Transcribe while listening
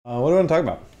What do you want to talk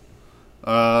about?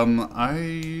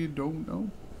 I don't know.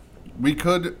 We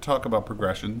could talk about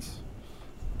progression.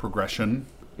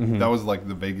 That was like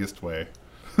the vaguest way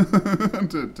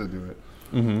to do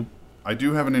it. I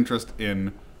do have an interest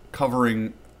in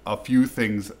covering a few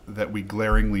things that we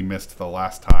glaringly missed the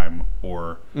last time,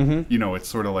 or it's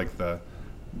sort of like the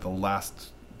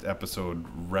last episode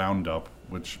roundup,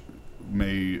 which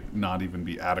may not even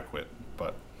be adequate.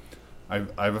 But I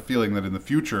have a feeling that in the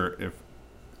future, if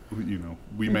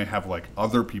we may have like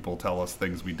other people tell us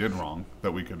things we did wrong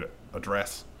that we could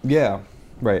address. Yeah,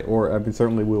 right. Or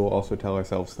certainly we will also tell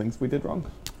ourselves things we did wrong.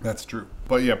 That's true.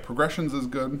 But yeah, progressions is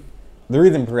good. The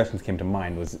reason progressions came to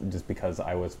mind was just because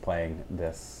I was playing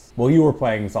this. Well, you were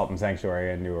playing Salt and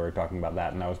Sanctuary, and you were talking about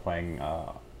that, and I was playing.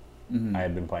 I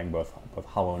had been playing both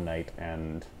Hollow Knight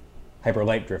and Hyper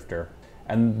Light Drifter,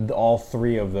 and all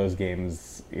three of those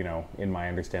games, in my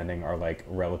understanding, are like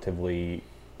relatively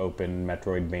open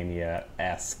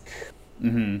Metroidvania-esque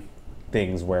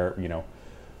things where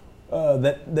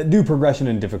that do progression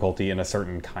and difficulty in a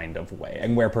certain kind of way,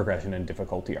 and where progression and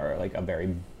difficulty are like a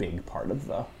very big part of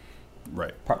the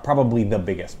right, probably the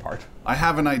biggest part. I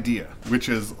have an idea, which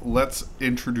is let's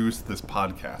introduce this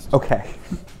podcast. Okay.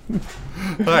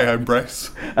 Hi, I'm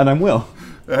Bryce, And I'm Will,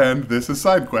 and this is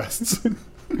Side Quests.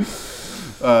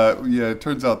 It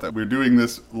turns out that we're doing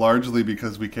this largely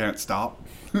because we can't stop.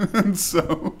 And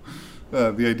so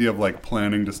the idea of like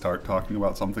planning to start talking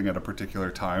about something at a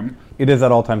particular time. It is at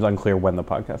all times unclear when the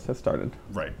podcast has started.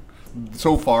 Right.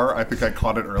 So far, I think I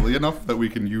caught it early enough that we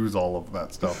can use all of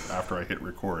that stuff after I hit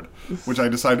record, which I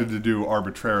decided to do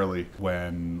arbitrarily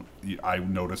when I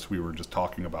noticed we were just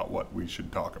talking about what we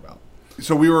should talk about.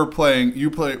 So we were playing,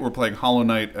 we're playing Hollow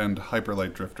Knight and Hyper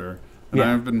Light Drifter, and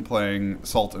Yeah. I've been playing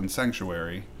Salt and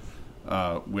Sanctuary,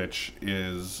 which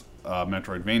is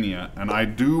Metroidvania. And I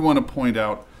do want to point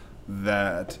out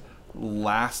that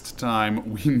last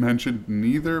time we mentioned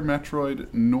neither Metroid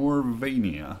nor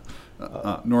Vania,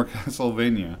 nor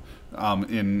Castlevania,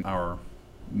 in our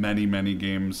many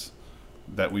games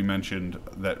that we mentioned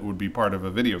that would be part of a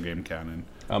video game canon.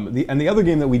 The other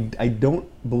game that I don't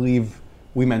believe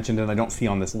we mentioned, and I don't see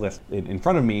on this list in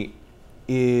front of me,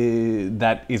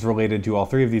 that is related to all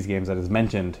three of these games, that is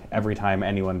mentioned every time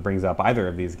anyone brings up either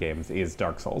of these games, is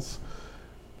Dark Souls.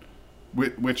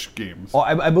 Which games? Well,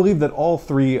 I believe that all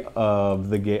three of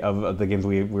the games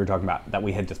we were talking about that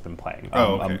we had just been playing,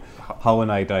 Okay. Hollow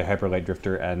Knight, Hyper Light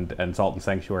Drifter, and Salt and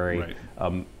Sanctuary,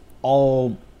 Right.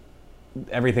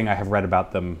 Everything I have read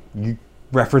about them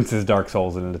references Dark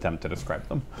Souls in an attempt to describe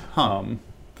them. Huh.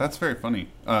 That's very funny,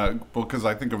 because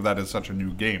I think of that as such a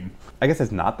new game. I guess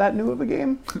it's not that new of a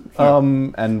game,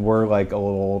 and we're like a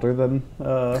little older than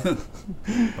Oh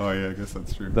yeah, I guess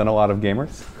that's true. than a lot of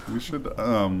gamers. We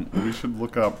should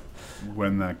look up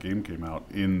when that game came out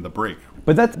in the break.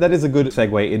 But that is a good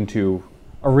segue into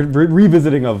a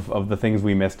revisiting of the things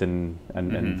we missed and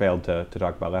failed to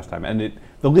talk about last time. And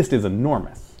the list is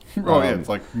enormous. Oh yeah, it's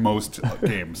like most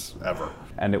games ever.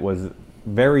 And it was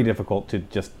very difficult to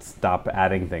just stop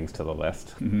adding things to the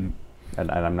list. And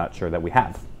I'm not sure that we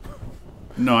have.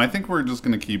 No, I think we're just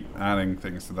going to keep adding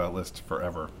things to that list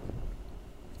forever,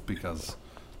 because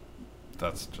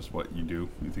that's just what you do.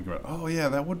 You think about, oh yeah,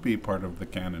 that would be part of the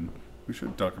canon. We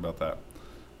should talk about that.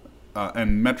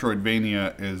 And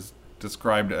Metroidvania is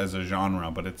described as a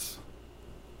genre, but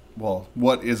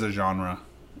what is a genre?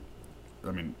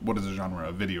 I mean, what is a genre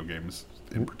of video games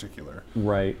in particular?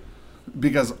 Right.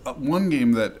 Because one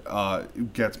game that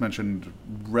gets mentioned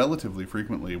relatively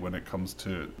frequently when it comes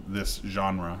to this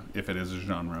genre, if it is a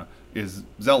genre, is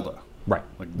Zelda. Right.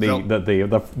 Like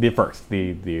The first,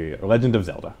 the Legend of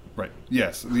Zelda. Right.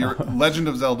 Yes, the Legend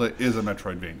of Zelda is a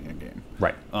Metroidvania game.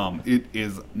 Right. It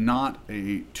is not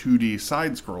a 2D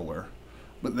side scroller,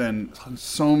 but then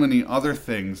so many other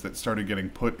things that started getting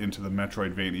put into the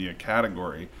Metroidvania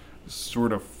category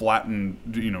sort of flattened,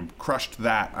 crushed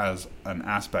that as an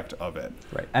aspect of it.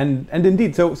 Right, and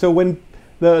indeed, so when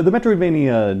the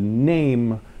Metroidvania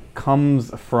name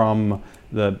comes from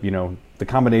the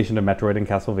combination of Metroid and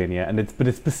Castlevania, but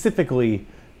it's specifically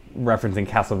referencing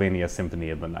Castlevania Symphony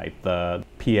of the Night, the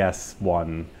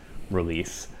PS1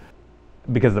 release,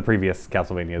 because the previous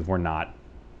Castlevanias were not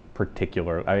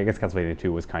particular. I guess Castlevania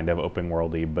 2 was kind of open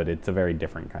worldy, but it's a very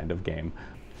different kind of game.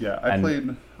 Yeah,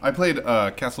 I played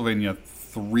Castlevania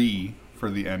 3 for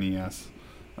the NES.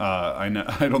 I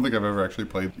don't think I've ever actually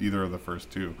played either of the first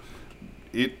two.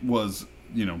 It was,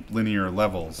 linear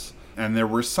levels, and there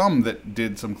were some that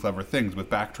did some clever things with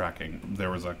backtracking.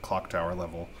 There was a clock tower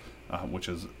level, which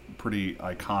is pretty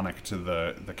iconic to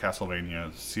the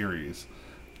Castlevania series,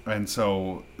 and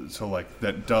so like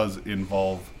that does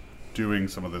involve doing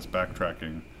some of this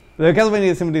backtracking. The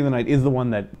Castlevania Symphony of the Night is the one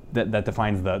that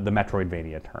defines the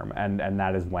Metroidvania term, and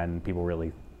that is when people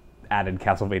really added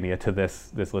Castlevania to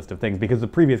this list of things, because the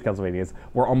previous Castlevanias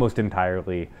were almost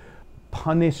entirely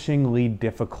punishingly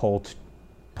difficult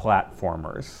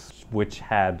platformers, which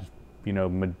had,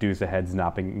 Medusa heads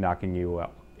knocking you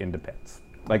into pits.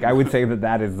 Like, I would say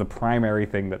that is the primary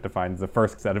thing that defines the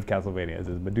first set of Castlevanias,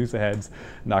 is Medusa heads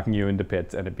knocking you into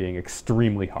pits and it being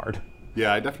extremely hard.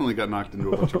 Yeah, I definitely got knocked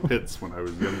into a bunch of pits when I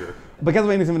was younger. But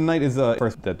Castlevania Symphony of the Night is the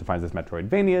first that defines this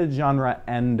Metroidvania genre,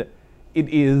 and it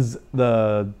is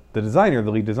the designer,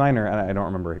 the lead designer, and I don't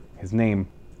remember his name,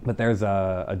 but there's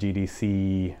a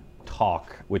GDC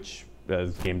talk, which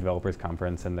is Game Developers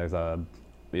Conference, and they have a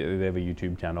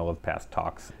YouTube channel of past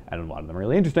talks, and a lot of them are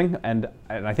really interesting, and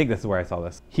I think this is where I saw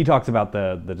this. He talks about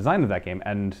the design of that game,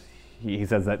 and he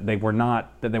says that they were not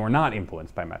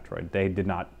influenced by Metroid. They did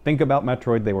not think about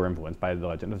Metroid. They were influenced by The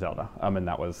Legend of Zelda, and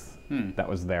that was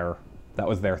their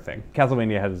thing.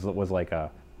 Castlevania was like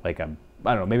a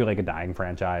I don't know, maybe like a dying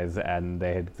franchise, and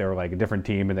they were like a different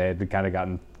team, and they had kind of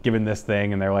gotten given this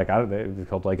thing, and they're like,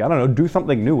 do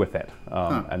something new with it.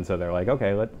 And so they're like,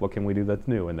 okay, what can we do that's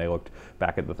new? And they looked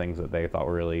back at the things that they thought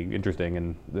were really interesting,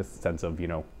 and this sense of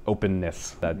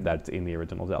openness that's in the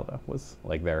original Zelda was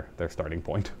like their starting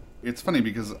point. It's funny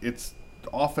because it's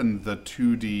often the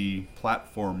 2D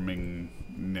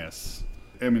platformingness.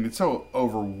 I mean, it's so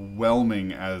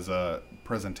overwhelming as a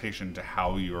presentation to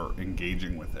how you're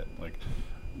engaging with it. Like,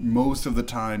 most of the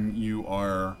time you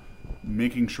are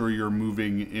making sure you're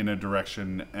moving in a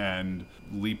direction and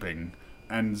leaping.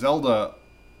 And Zelda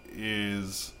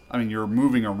is, you're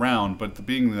moving around, but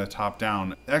being the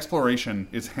top-down, exploration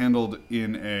is handled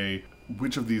in a,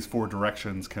 which of these 4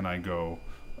 directions can I go?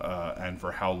 And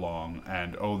for how long,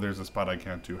 and there's a spot I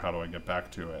can't do, how do I get back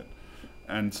to it?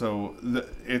 And so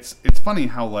it's funny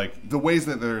how, like, the ways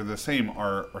that they're the same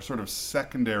are sort of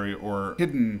secondary or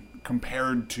hidden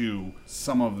compared to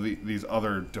some of these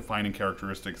other defining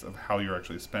characteristics of how you're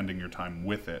actually spending your time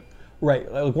with it.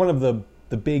 Right. Like, one of the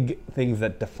big things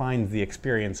that defines the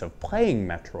experience of playing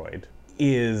Metroid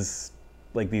is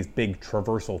like these big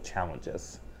traversal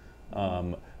challenges.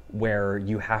 Where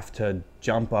you have to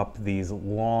jump up these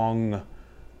long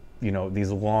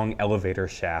elevator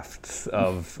shafts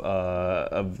of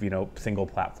single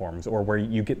platforms, or where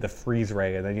you get the freeze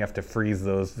ray and then you have to freeze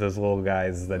those little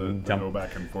guys that jump, go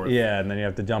back and forth. Yeah, and then you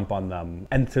have to jump on them.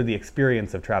 And so the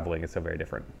experience of traveling is so very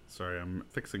different. Sorry, I'm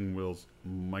fixing Will's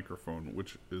microphone,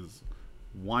 which is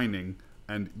whining,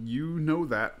 and you know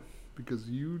that because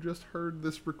you just heard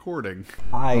this recording.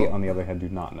 I, on the other hand, do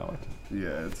not know it.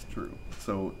 Yeah, it's true.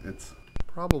 So it's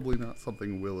probably not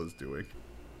something Will is doing.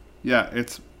 Yeah,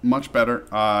 it's much better.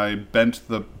 I bent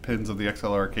the pins of the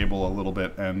XLR cable a little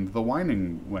bit, and the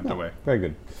whining went away. Very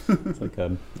good. It's like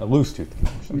a loose tooth.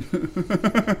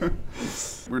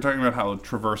 We're talking about how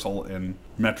traversal in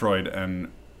Metroid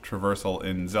and traversal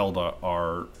in Zelda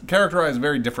are characterized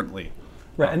very differently.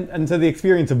 Right, and so the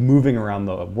experience of moving around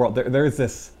the world,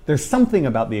 there's something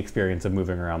about the experience of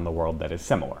moving around the world that is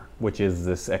similar, which is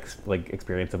this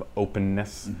experience of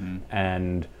openness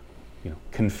and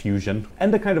confusion,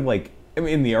 and the kind of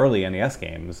in the early NES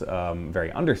games,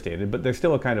 very understated, but there's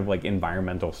still a kind of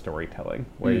environmental storytelling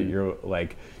where you're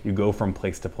you go from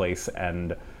place to place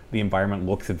and the environment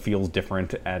looks and feels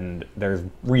different, and there's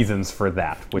reasons for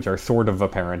that, which are sort of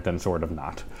apparent and sort of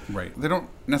not. Right. They don't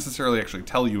necessarily actually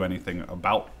tell you anything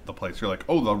about the place. You're like,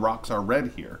 the rocks are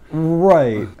red here.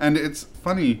 Right. And it's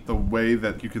funny the way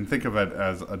that you can think of it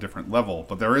as a different level,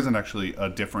 but there isn't actually a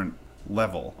different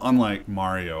level. Unlike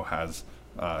Mario has,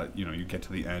 you get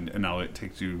to the end, and now it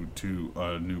takes you to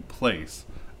a new place.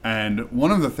 And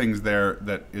one of the things there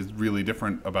that is really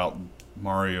different about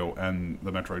Mario and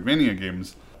the Metroidvania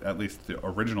games, at least the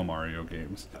original Mario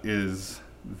games, is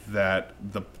that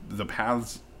the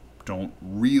paths don't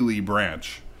really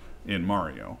branch in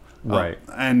Mario. Right.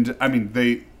 And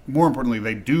more importantly,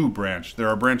 they do branch. There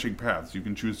are branching paths. You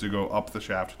can choose to go up the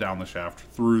shaft, down the shaft,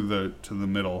 through to the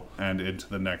middle, and into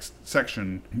the next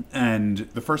section. And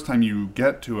the first time you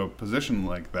get to a position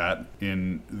like that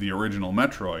in the original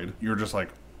Metroid, you're just like,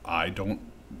 I don't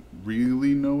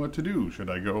really know what to do.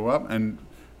 Should I go up? And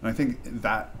I think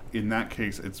that in that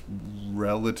case, it's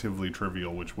relatively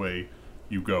trivial which way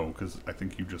you go, because I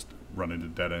think you just run into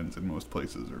dead ends in most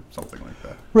places or something like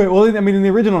that. Right. Well, in the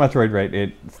original Metroid, right,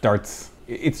 it starts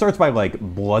by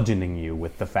bludgeoning you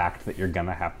with the fact that you're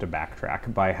gonna have to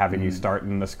backtrack by having you start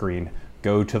in the screen,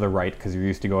 go to the right because you're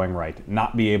used to going right,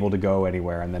 not be able to go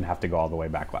anywhere, and then have to go all the way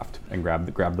back left and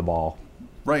grab the ball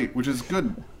Right, which is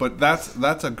good, but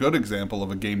that's a good example of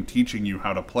a game teaching you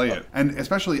how to play it, and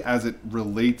especially as it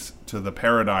relates to the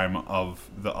paradigm of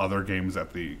the other games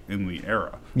in the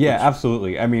era. Yeah,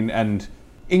 absolutely. I mean, and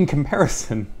in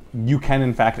comparison, you can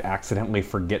in fact accidentally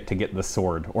forget to get the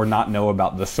sword or not know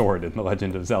about the sword in The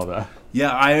Legend of Zelda.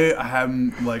 Yeah, I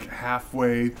am like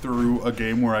halfway through a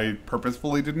game where I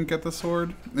purposefully didn't get the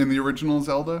sword in the original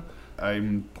Zelda.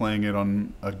 I'm playing it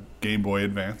on a Game Boy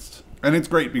Advanced. And it's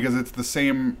great because it's the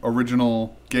same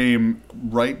original game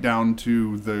right down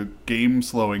to the game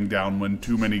slowing down when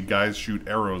too many guys shoot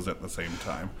arrows at the same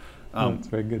time. That's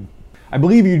very good. I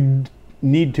believe you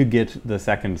need to get the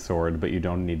second sword, but you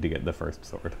don't need to get the first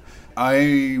sword.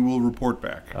 I will report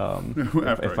back.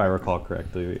 If I recall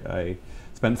correctly, I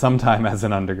spent some time as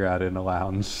an undergrad in a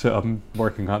lounge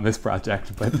working on this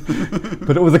project, but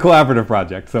but it was a collaborative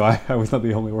project, so I was not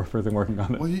the only person working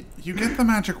on it. Well, you get the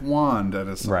magic wand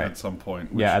at some point.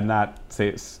 Yeah, and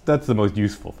that's the most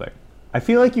useful thing. I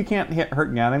feel like you can't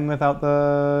hurt Ganon without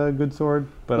the good sword,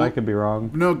 but I could be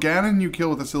wrong. No, Ganon you kill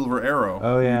with a silver arrow.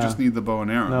 Oh, yeah. You just need the bow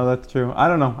and arrow. No, that's true. I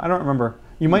don't know. I don't remember.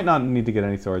 You might not need to get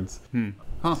any swords.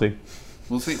 Huh. See.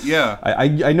 We'll see. Yeah.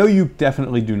 I know you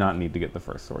definitely do not need to get the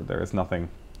first sword. There is nothing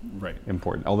right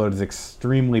important. Although it is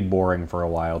extremely boring for a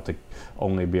while to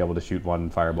only be able to shoot one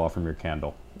fireball from your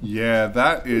candle. Yeah,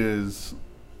 that is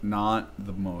not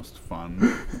the most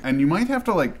fun. And you might have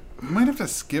to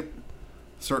skip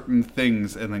certain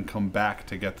things and then come back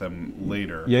to get them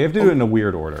later. Yeah, you have to do it in a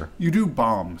weird order. You do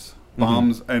bombs.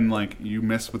 And like you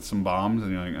miss with some bombs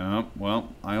and you're like, oh, well,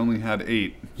 I only had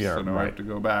 8. Yeah, so now I have to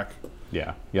go back.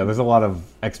 Yeah, there's a lot of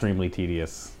extremely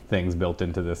tedious things built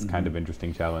into this kind of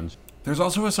interesting challenge. There's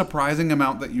also a surprising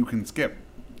amount that you can skip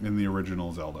in the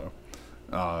original Zelda.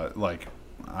 Like,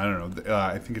 I don't know,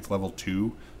 I think it's level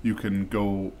 2. You can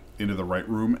go into the right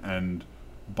room and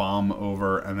bomb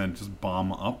over and then just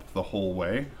bomb up the whole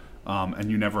way.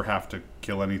 And you never have to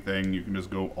kill anything. You can just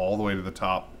go all the way to the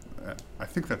top. I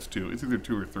think that's 2. It's either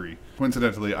 2 or 3.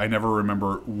 Coincidentally, I never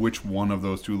remember which one of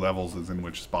those 2 levels is in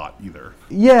which spot either.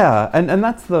 Yeah, and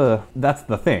that's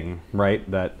the thing, right?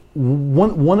 That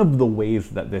one of the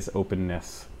ways that this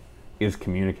openness is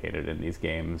communicated in these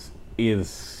games is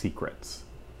secrets.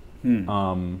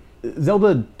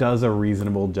 Zelda does a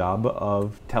reasonable job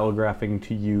of telegraphing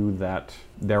to you that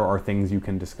there are things you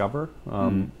can discover,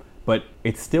 but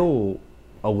it's still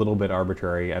a little bit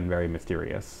arbitrary and very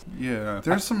mysterious. Yeah,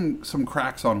 there's some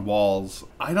cracks on walls.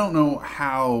 I don't know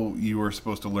how you are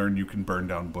supposed to learn you can burn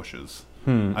down bushes.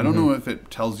 I don't know if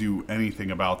it tells you anything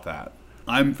about that.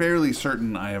 I'm fairly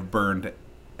certain I have burned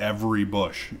every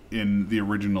bush in the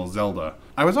original Zelda.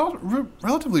 I was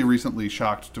relatively recently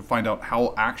shocked to find out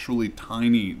how actually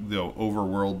tiny the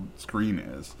overworld screen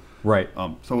is. Right.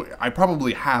 So I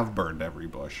probably have burned every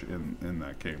bush in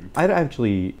that game. I'd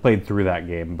actually played through that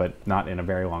game, but not in a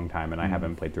very long time, and I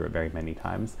haven't played through it very many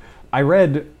times. I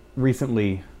read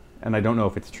recently, and I don't know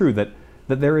if it's true, that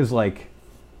there is like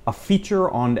a feature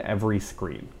on every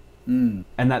screen, and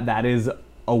that is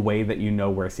a way that you know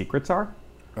where secrets are.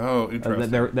 Oh, interesting.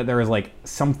 That there is like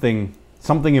something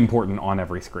important on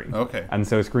every screen. Okay. And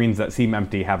so screens that seem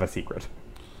empty have a secret.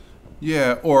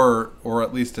 Yeah, or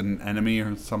at least an enemy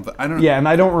or something. I don't know. Yeah, and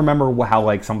I don't remember how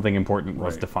like something important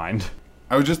was defined.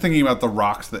 I was just thinking about the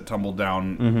rocks that tumbled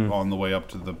down on the way up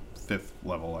to the 5th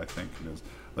level, I think it is.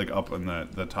 Like up in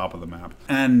the top of the map.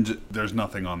 And there's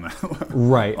nothing on that.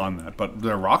 Right. On that. But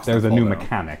there are rocks There's that a fall new down.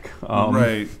 mechanic.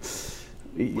 Right.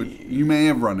 Which you may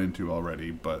have run into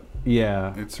already, but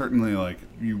yeah, it's certainly like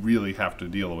you really have to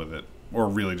deal with it. Or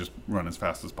really just run as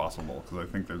fast as possible, because I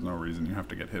think there's no reason you have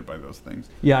to get hit by those things.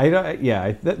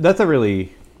 Yeah, that's a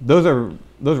really those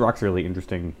rocks are really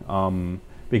interesting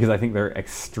because I think they're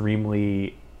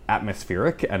extremely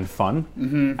atmospheric and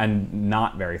fun and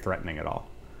not very threatening at all.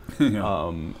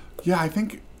 Yeah, I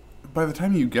think by the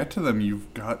time you get to them,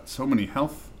 you've got so many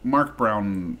health. Mark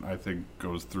Brown, I think,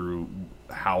 goes through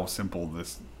how simple the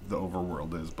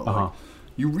overworld is, but like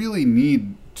you really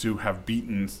need to have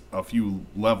beaten a few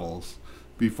levels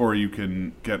before you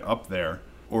can get up there,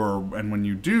 and when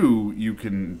you do, you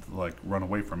can like run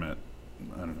away from it.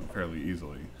 I don't know, fairly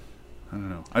easily. I don't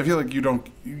know. I feel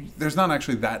like there's not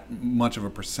actually that much of a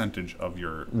percentage of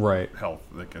your health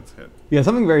that gets hit. Yeah,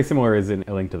 something very similar is in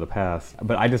A Link to the Past.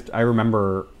 But I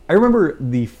remember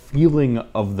the feeling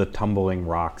of the tumbling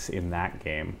rocks in that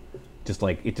game.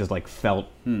 It just felt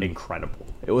incredible.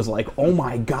 It was like, oh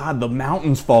my god, the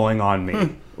mountain's falling on me.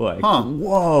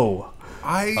 Whoa.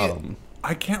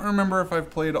 I can't remember if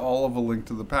I've played all of A Link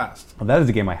to the Past. Well, that is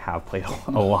a game I have played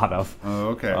a lot of. Oh,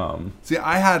 okay. See,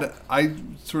 I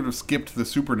sort of skipped the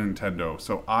Super Nintendo,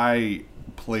 so I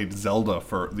played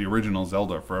the original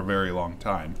Zelda for a very long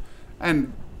time,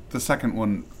 and the second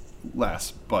one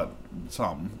less, but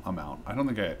some amount. I don't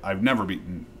think I've never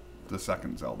beaten the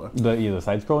second Zelda. The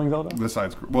side-scrolling Zelda?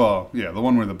 The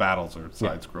one where the battles are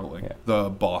side-scrolling. Yeah. The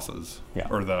bosses, Yeah.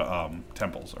 or the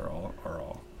temples are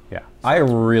all. Yeah, I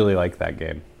really like that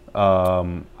game.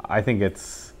 I think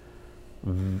it's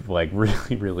like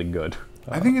really, really good.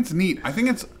 I think it's neat. I think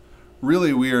it's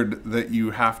really weird that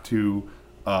you have to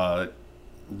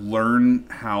learn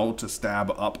how to stab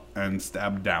up and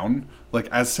stab down, like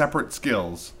as separate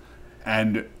skills,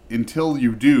 and until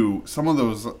you do, some of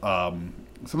those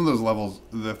levels,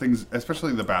 the things,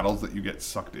 especially the battles that you get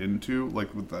sucked into,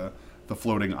 like with the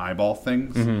floating eyeball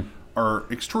things, are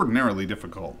extraordinarily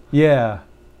difficult. Yeah.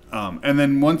 And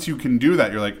then once you can do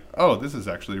that, you're like, oh, this is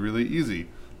actually really easy,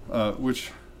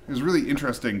 which is really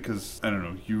interesting because, I don't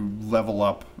know, you level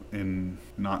up in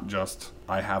not just,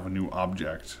 I have a new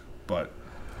object, but...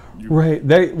 Right.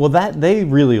 They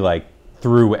really like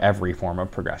threw every form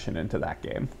of progression into that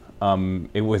game.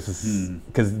 It was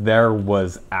because there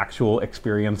was actual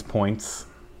experience points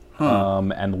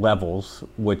and levels,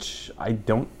 which I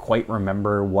don't quite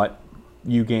remember what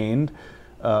you gained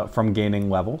from gaining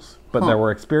levels, but there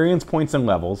were experience points and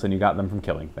levels, and you got them from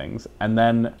killing things. And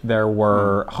then there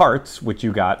were hearts, which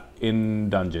you got in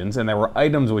dungeons, and there were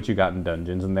items which you got in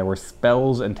dungeons, and there were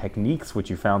spells and techniques which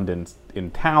you found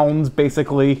in towns,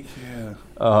 basically.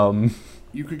 Yeah.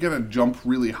 You could get a jump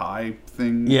really high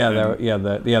thing. Yeah,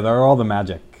 there are all the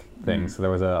magic things. So there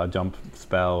was a jump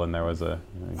spell, and there was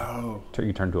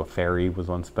you turned to a fairy was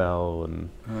one spell, and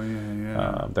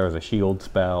there was a shield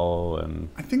spell, and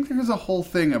I think there's a whole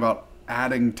thing about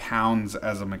adding towns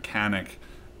as a mechanic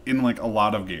in like a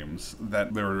lot of games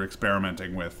that they were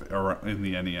experimenting with in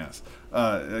the NES.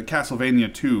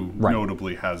 Castlevania 2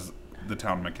 notably has the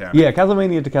town mechanic. Yeah,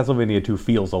 Castlevania to Castlevania 2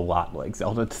 feels a lot like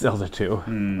Zelda 2.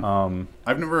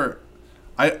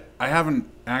 I haven't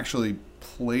actually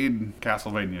played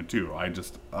Castlevania 2.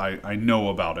 I know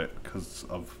about it because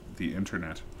of the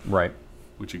internet. Right.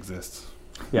 Which exists.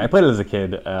 Yeah, I played it as a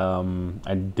kid.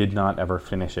 I did not ever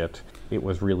finish it. It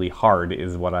was really hard,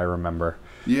 is what I remember.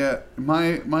 Yeah,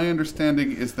 my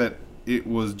understanding is that it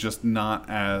was just not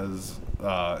as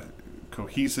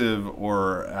cohesive,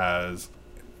 or as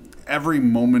every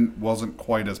moment wasn't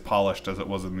quite as polished as it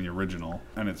was in the original.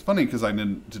 And it's funny because I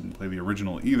didn't play the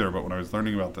original either, but when I was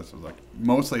learning about this, I was like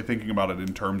mostly thinking about it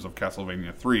in terms of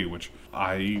Castlevania 3, which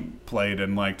I played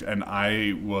and liked, and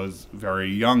I was very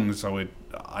young, so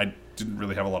I didn't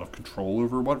really have a lot of control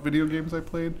over what video games I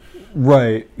played.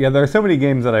 Right. Yeah, there are so many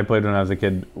games that I played when I was a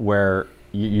kid where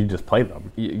you just played them.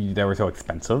 They were so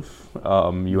expensive.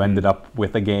 You ended up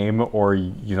with a game, or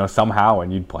somehow,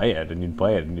 and you'd play it, and you'd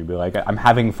be like, I'm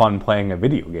having fun playing a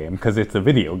video game because it's a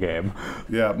video game.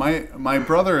 Yeah, my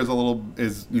brother is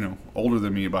older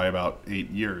than me by about 8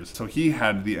 years, so he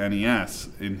had the NES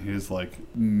in his like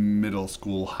middle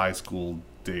school, high school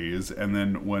days, and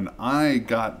then when I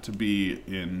got to be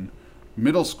in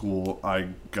middle school, I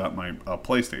got my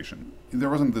PlayStation. There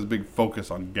wasn't this big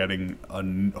focus on getting a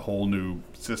whole new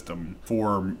system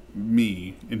for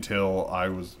me until I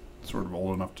was sort of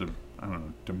old enough to, I don't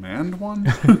know, demand one?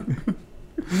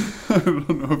 I don't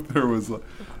know if there was...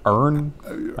 Earn?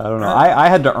 I don't know. I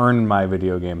had to earn my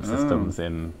video game systems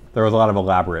there was a lot of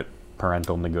elaborate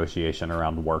parental negotiation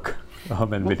around work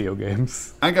and video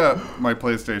games. I got my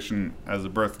PlayStation as a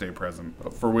birthday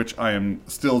present, for which I am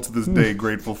still to this day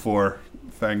grateful for.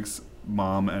 Thanks,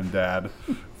 Mom and Dad,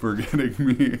 for getting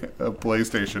me a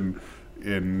PlayStation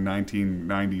in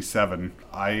 1997.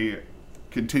 I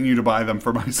continue to buy them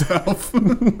for myself.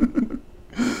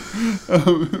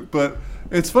 But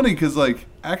it's funny because, like,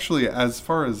 actually, as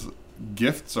far as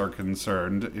gifts are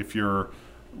concerned, if you're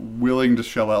willing to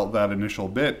shell out that initial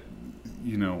bit,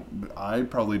 I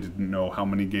probably didn't know how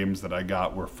many games that I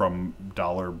got were from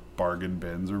dollar bargain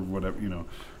bins or whatever,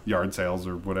 yard sales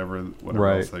or whatever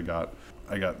else they got.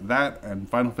 I got that and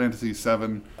Final Fantasy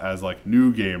VII as like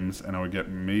new games, and I would get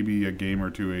maybe a game or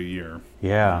two a year.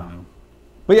 Yeah.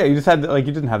 But yeah, you just had you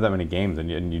didn't have that many games, and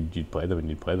you'd play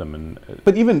them,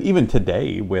 but even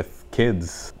today with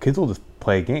kids will just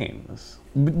play games.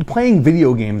 Playing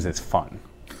video games is fun.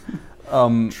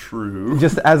 True.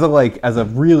 Just as a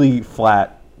really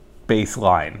flat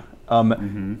baseline.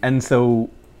 And so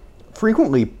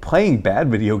frequently playing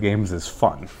bad video games is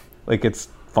fun. Like, it's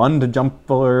fun to jump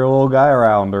a little guy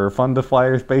around, or fun to fly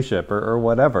your spaceship, or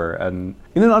whatever. And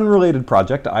in an unrelated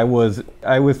project, I was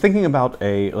thinking about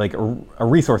a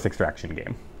resource extraction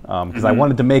game. because I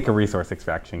wanted to make a resource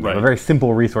extraction game, Right. a very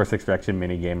simple resource extraction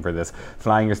mini game for this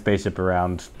flying your spaceship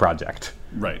around project.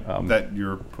 Right. That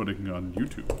you're putting on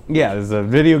YouTube. Yeah, there's a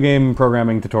video game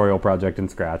programming tutorial project in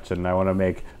Scratch, and I want to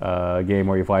make a game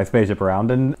where you fly a spaceship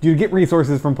around, and you get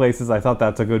resources from places. I thought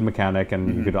that's a good mechanic,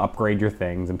 and you could upgrade your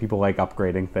things, and people like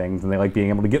upgrading things, and they like being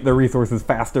able to get their resources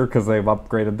faster because they've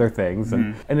upgraded their things,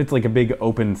 and it's like a big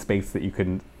open space that you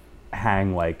can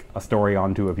hang like a story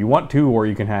onto if you want to, or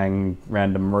you can hang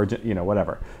random emergent,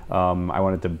 whatever. I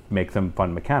wanted to make some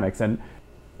fun mechanics, and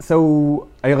so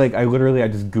I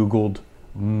just Googled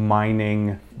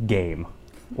mining game,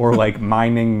 or like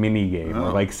mining mini game,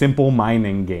 or like simple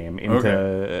mining game into I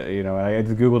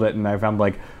just Googled it, and I found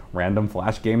like random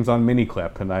flash games on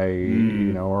Miniclip, and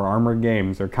or Armored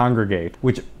Games or Congregate,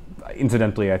 which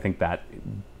incidentally I think that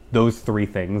those three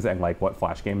things and like what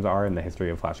flash games are and the history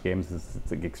of flash games is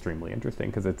like extremely interesting,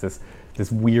 because it's this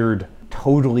weird,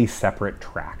 totally separate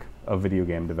track of video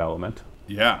game development.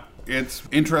 Yeah. It's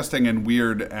interesting and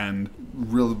weird, and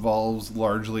revolves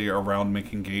largely around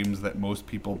making games that most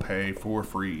people pay for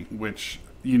free, which,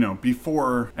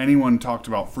 before anyone talked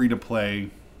about free-to-play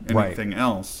anything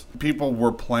else, people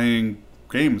were playing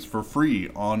games for free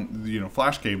on,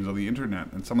 flash games on the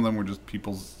internet, and some of them were just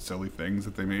people's silly things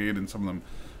that they made, and some of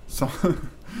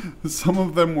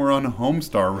them were on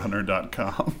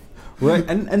homestarrunner.com. Right,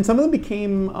 and some of them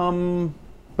became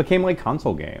like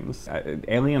console games.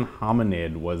 Alien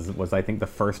Hominid was I think the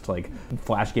first like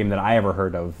flash game that I ever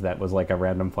heard of that was like a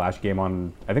random flash game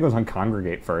on, I think it was on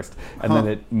Congregate first, and then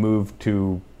it moved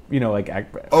to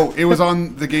it was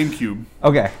on the GameCube.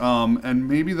 Okay. And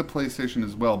maybe the PlayStation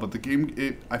as well, but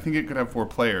I think it could have 4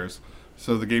 players.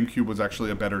 So the GameCube was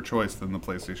actually a better choice than the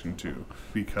PlayStation 2,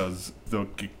 because the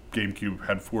GameCube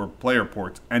had 4 player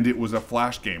ports, and it was a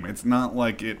flash game. It's not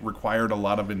like it required a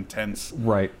lot of intense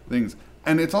things.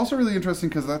 And it's also really interesting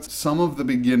because that's some of the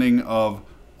beginning of,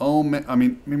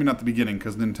 maybe not the beginning,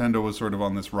 because Nintendo was sort of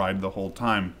on this ride the whole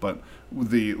time, but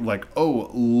the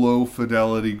low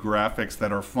fidelity graphics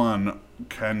that are fun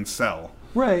can sell.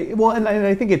 Right. Well, and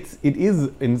I think it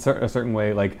is in a certain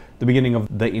way like the beginning of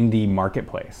the indie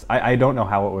marketplace. I don't know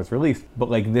how it was released, but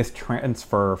like this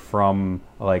transfer from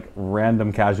like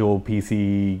random casual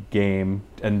PC game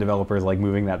and developers like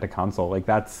moving that to console, like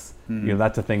that's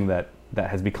that's a thing that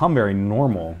has become very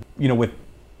normal. With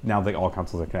now that all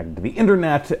consoles are connected to the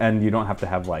internet, and you don't have to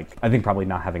have I think probably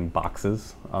not having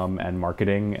boxes and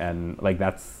marketing, and like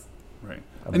that's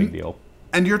a big deal.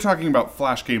 And you're talking about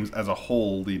flash games as a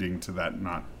whole leading to that,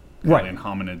 not Alien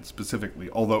Hominid specifically.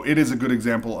 Although it is a good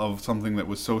example of something that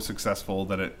was so successful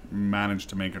that it managed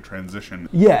to make a transition.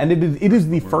 Yeah, and it is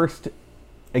the first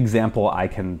example I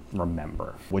can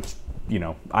remember, which,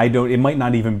 it might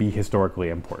not even be historically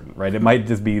important, right? It might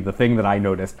just be the thing that I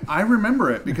noticed. I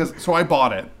remember it because, so I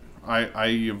bought it.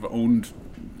 I have owned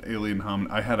Alien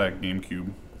Hominid. I had a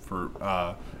GameCube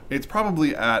for, it's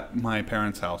probably at my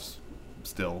parents' house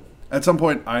still. At some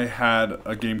point, I had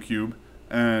a GameCube,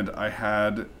 and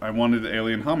I wanted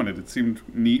Alien Hominid. It seemed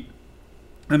neat,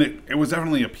 and it was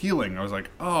definitely appealing. I was like,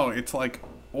 oh, it's like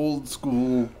old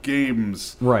school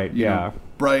games. Right, yeah.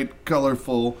 Bright,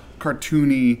 colorful,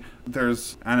 cartoony.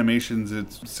 There's animations,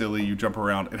 it's silly, you jump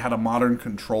around. It had a modern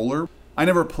controller. I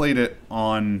never played it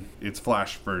on its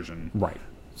Flash version. Right.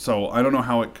 So I don't know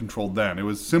how it controlled then. It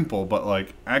was simple, but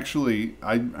actually,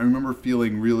 I remember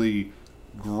feeling really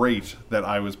great that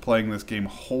I was playing this game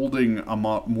holding a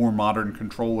more modern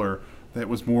controller that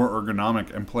was more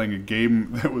ergonomic, and playing a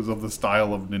game that was of the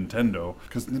style of Nintendo.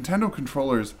 Because Nintendo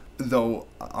controllers, though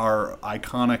are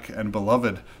iconic and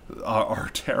beloved, are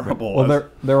terrible. Well,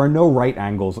 there are no right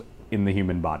angles in the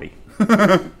human body.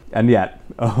 And yet.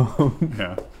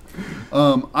 Yeah.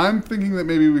 I'm thinking that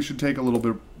maybe we should take a little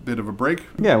bit of a break.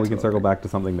 Yeah, we can circle back to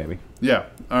something maybe. Yeah.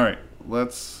 All right.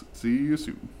 Let's see you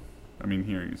soon.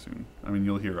 Hear you soon.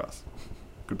 You'll hear us.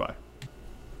 Goodbye.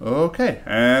 Okay,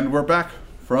 and we're back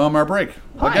from our break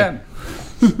again.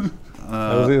 It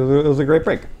was a great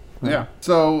break. Yeah.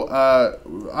 So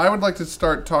I would like to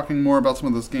start talking more about some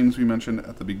of those games we mentioned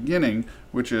at the beginning,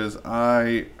 which is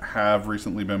I have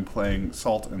recently been playing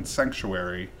Salt and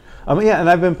Sanctuary. Yeah, and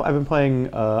I've been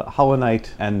playing Hollow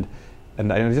Knight, and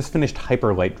I just finished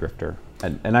Hyper Light Drifter.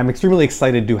 And I'm extremely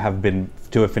excited to have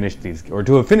finished these, or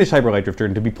to have finished Hyper Light Drifter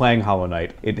and to be playing Hollow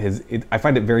Knight. I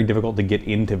find it very difficult to get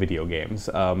into video games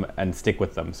and stick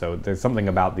with them. So there's something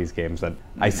about these games that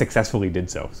I successfully did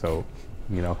so. So,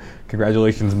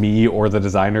 congratulations me or the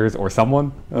designers or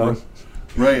someone.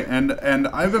 Right, and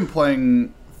I've been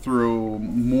playing through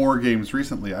more games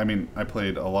recently. I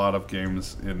played a lot of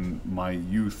games in my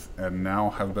youth, and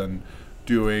now have been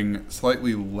doing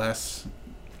slightly less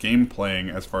game playing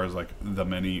as far as like the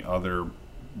many other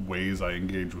ways I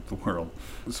engage with the world.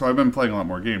 So I've been playing a lot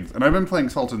more games, and I've been playing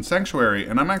Salt and Sanctuary,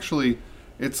 and I'm actually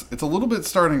it's a little bit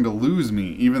starting to lose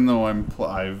me, even though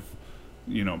I've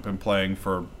been playing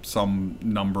for some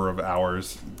number of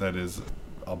hours that is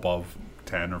above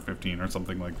 10 or 15 or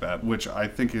something like that, which I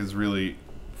think is really,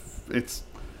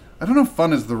 I don't know if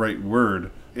fun is the right word.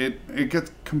 It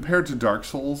gets compared to Dark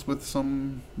Souls with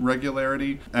some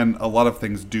regularity, and a lot of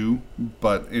things do,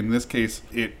 but in this case,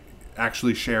 it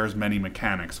actually shares many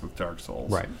mechanics with Dark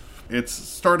Souls. Right. It's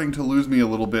starting to lose me a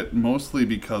little bit, mostly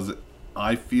because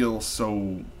I feel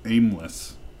so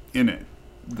aimless in it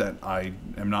that I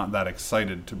am not that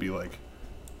excited to be like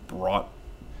brought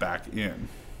back in.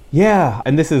 Yeah,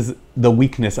 and this is the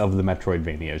weakness of the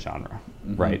Metroidvania genre,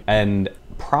 right? And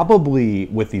probably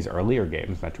with these earlier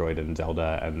games, Metroid and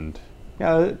Zelda, and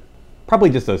probably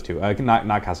just those two, not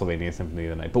Castlevania Symphony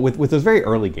of the Night, but with those very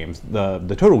early games,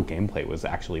 the total gameplay was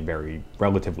actually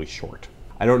relatively short.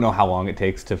 I don't know how long it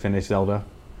takes to finish Zelda,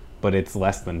 but it's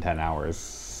less than 10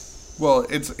 hours. Well,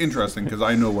 it's interesting because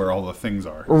I know where all the things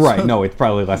are. Right, no, it's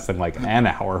probably less than like an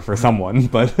hour for someone,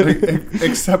 but...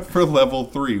 Except for level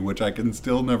 3, which I can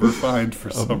still never find for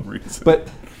some reason. But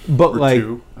or like...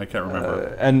 2, I can't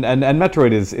remember. And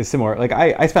Metroid is similar. Like,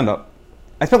 I spent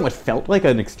what felt like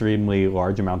an extremely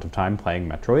large amount of time playing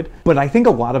Metroid, but I think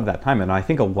a lot of that time, and I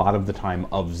think a lot of the time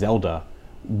of Zelda,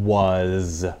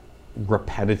 was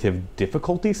repetitive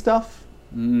difficulty stuff,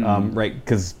 right?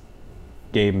 Because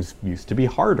games used to be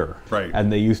harder, right?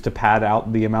 And they used to pad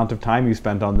out the amount of time you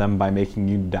spent on them by making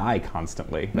you die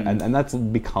constantly, and that's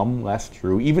become less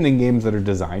true. Even in games that are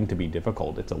designed to be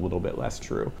difficult, it's a little bit less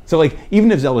true. So like,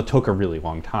 even if Zelda took a really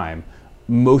long time,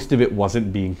 most of it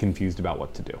wasn't being confused about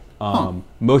what to do.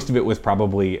 Most of it was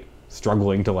probably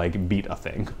struggling to like beat a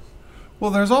thing.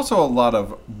 Well, there's also a lot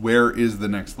of where is the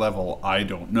next level, I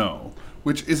don't know,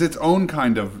 which is its own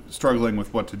kind of struggling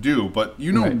with what to do, but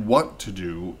you know what to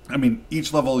do. I mean,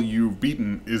 each level you've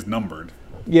beaten is numbered.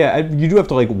 Yeah, you do have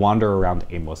to like wander around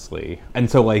aimlessly. And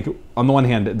so like, on the one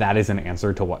hand, that is an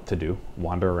answer to what to do,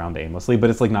 wander around aimlessly, but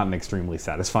it's like not an extremely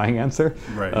satisfying answer.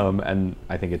 Right. And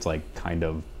I think it's like kind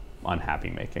of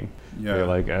unhappy making. Yeah. You're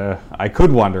like, I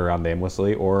could wander around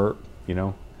aimlessly, or,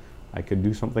 I could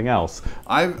do something else.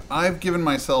 I've given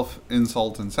myself in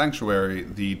Salt and Sanctuary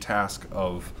the task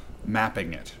of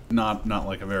mapping it, not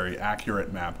like a very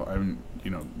accurate map. I'm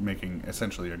making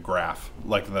essentially a graph,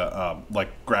 like the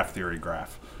graph theory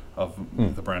graph of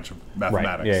the branch of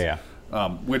mathematics. Right. Yeah.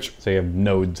 Which so you have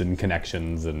nodes and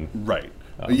connections and right.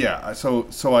 Yeah. So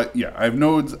I have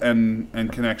nodes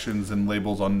and connections and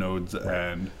labels on nodes,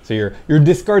 and so you're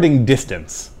discarding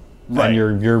distance, right?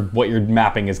 And what you're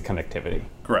mapping is connectivity.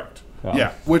 Correct.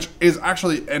 Yeah, which is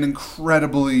actually an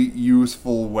incredibly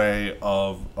useful way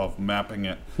of mapping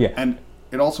it. Yeah. And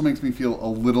it also makes me feel a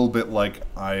little bit like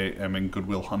I am in Good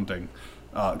Will Hunting,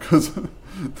 because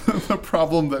the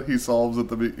problem that he solves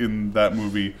in that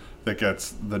movie that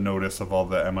gets the notice of all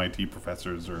the MIT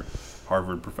professors or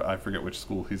Harvard, I forget which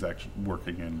school he's actually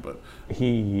working in, but...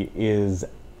 He is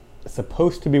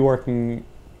supposed to be working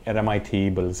at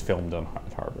MIT, but is filmed at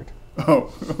Harvard.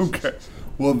 Oh, okay.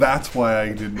 Well, that's why I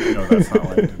didn't know. That's not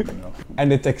why I didn't know.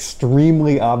 And it's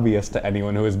extremely obvious to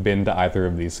anyone who has been to either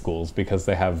of these schools because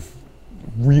they have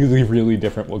really, really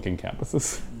different looking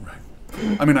campuses.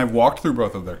 Right. I mean, I've walked through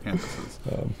both of their campuses.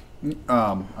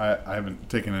 I haven't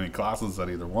taken any classes at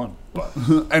either one. But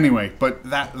anyway,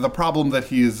 the problem that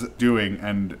he is doing,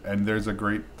 and there's a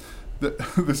great...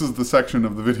 This is the section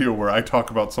of the video where I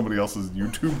talk about somebody else's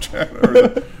YouTube channel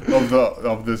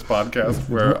of this podcast.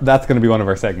 Where that's going to be one of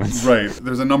our segments, right?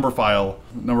 There's a number file.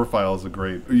 Number file is a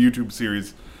great YouTube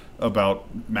series about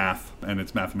math, and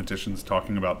it's mathematicians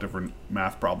talking about different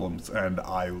math problems, and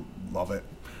I love it.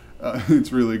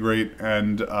 It's really great.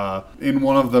 And in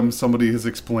one of them, somebody is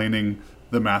explaining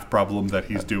the math problem that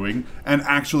he's doing, and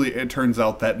actually, it turns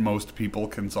out that most people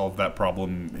can solve that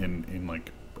problem in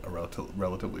like a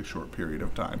relatively short period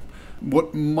of time.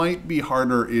 What might be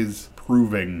harder is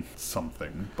proving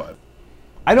something, but...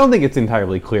 I don't think it's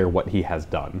entirely clear what he has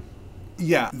done.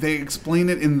 Yeah, they explain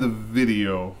it in the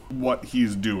video, what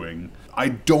he's doing. I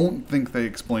don't think they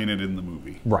explain it in the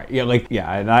movie. Right,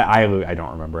 and I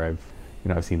don't remember.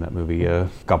 I've seen that movie a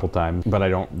couple times, but I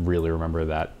don't really remember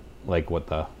that, like what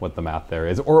the math there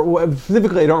is. Or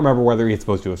specifically, I don't remember whether he's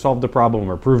supposed to have solved a problem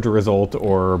or proved a result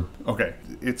or... Okay,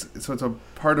 it's a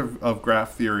part of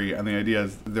graph theory, and the idea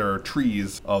is there are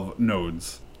trees of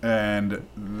nodes, and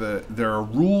there are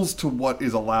rules to what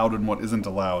is allowed and what isn't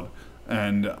allowed,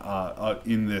 and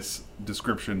in this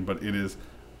description, but it is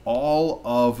all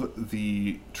of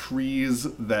the trees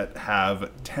that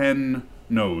have 10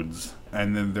 nodes,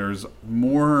 and then there's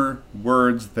more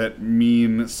words that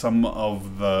mean some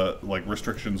of the like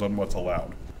restrictions on what's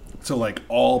allowed. So like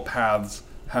all paths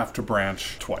have to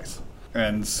branch twice.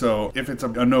 And so if it's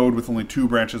a node with only 2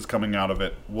 branches coming out of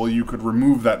it, well, you could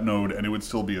remove that node and it would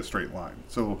still be a straight line.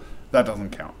 So that doesn't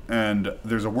count. And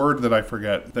there's a word that I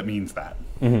forget that means that.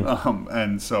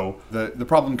 And so the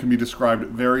problem can be described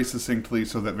very succinctly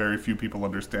so that very few people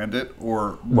understand it,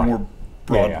 or more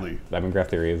broadly. Yeah. I mean, graph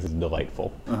theory is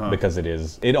delightful because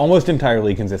it almost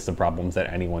entirely consists of problems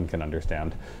that anyone can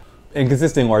understand, and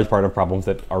consists in large part of problems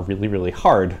that are really, really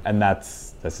hard, and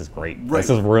this is great. Right.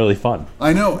 This is really fun.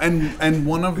 I know, and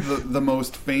one of the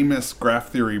most famous graph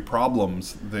theory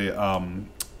problems,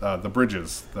 the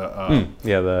bridges, the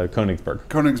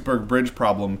Königsberg bridge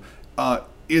problem,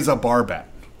 is a bar bet.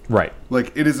 Right.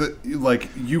 Like it is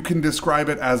you can describe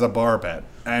it as a bar bet,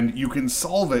 and you can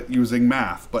solve it using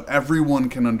math, but everyone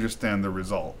can understand the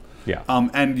result. Yeah.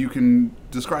 And you can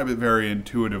describe it very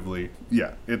intuitively.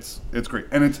 Yeah, it's great.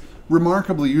 And it's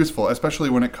remarkably useful, especially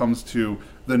when it comes to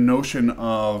the notion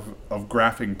of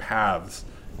graphing paths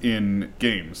in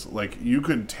games. Like you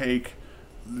could take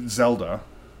Zelda,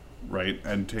 right,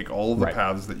 and take all of the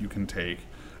paths that you can take,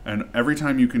 and every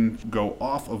time you can go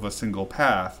off of a single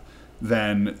path,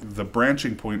 then the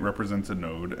branching point represents a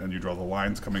node, and you draw the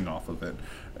lines coming off of it.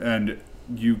 And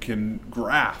you can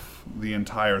graph the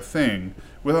entire thing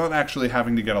without actually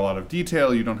having to get a lot of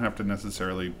detail. You don't have to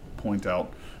necessarily point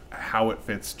out how it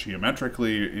fits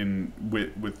geometrically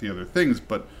with the other things,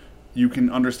 but you can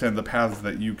understand the paths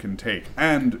that you can take.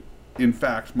 And in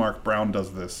fact, Mark Brown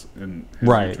does this in his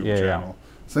YouTube channel.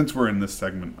 Since we're in this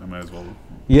segment, I might as well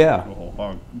go whole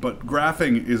hog. But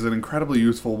graphing is an incredibly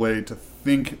useful way to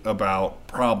think about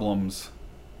problems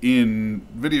in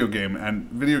video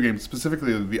games,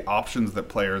 specifically the options that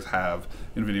players have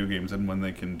in video games and when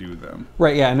they can do them.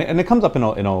 Right, yeah, and it comes up in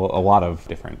a lot of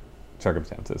different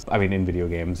circumstances. I mean, in video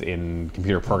games, in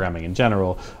computer programming in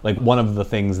general, like one of the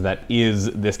things that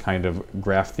is this kind of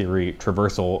graph theory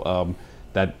traversal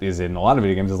that is in a lot of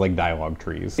video games is like dialogue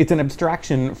trees. It's an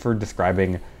abstraction for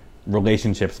describing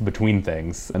relationships between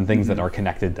things and things that are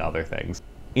connected to other things.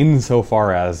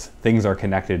 Insofar as things are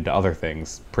connected to other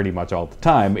things pretty much all the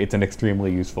time, it's an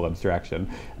extremely useful abstraction.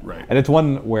 Right. And it's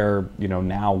one where,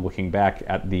 now looking back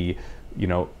at the,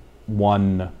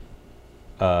 one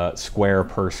square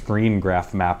per screen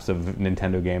graph maps of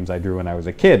Nintendo games I drew when I was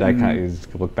a kid, I kind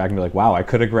of look back and be like, wow, I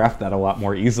could have graphed that a lot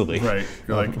more easily. Right.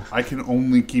 You're like, I can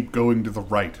only keep going to the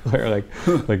right.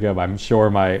 I'm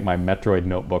sure my Metroid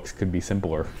notebooks could be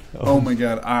simpler. Oh my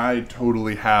god, I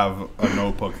totally have a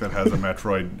notebook that has a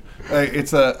Metroid.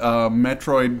 It's a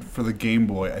Metroid for the Game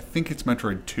Boy. I think it's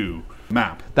Metroid 2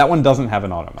 map. That one doesn't have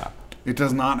an auto map. It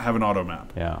does not have an auto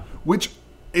map. Yeah. Which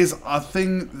is a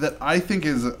thing that I think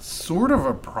is sort of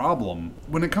a problem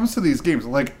when it comes to these games.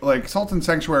 Like Salt and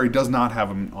Sanctuary does not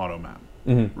have an auto map,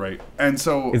 right? And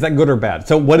so is that good or bad?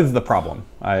 So what is the problem?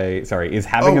 Is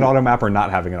having an auto map or not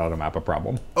having an auto map a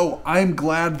problem? Oh, I'm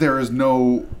glad there is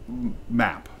no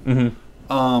map,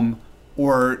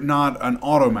 or not an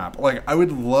auto map. Like I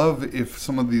would love if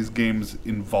some of these games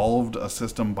involved a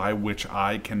system by which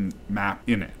I can map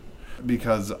in it,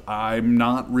 because I'm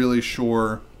not really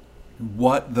sure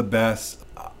what the best.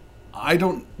 I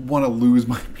don't want to lose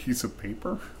my piece of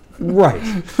paper. Right.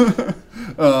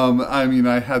 I mean,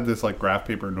 I had this like graph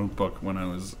paper notebook when I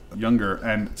was younger,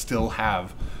 and still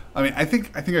have. I mean, I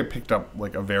think I picked up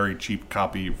like a very cheap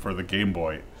copy for the Game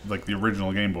Boy, like the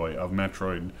original Game Boy of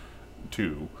Metroid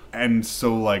 2. And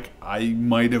so like I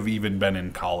might have even been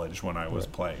in college when I was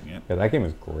playing it. Yeah, that game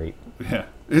is great. Yeah,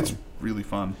 it's really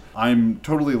fun. I'm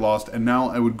totally lost, and now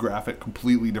I would graph it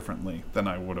completely differently than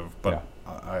I would have. But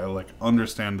I like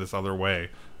understand this other way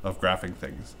of graphing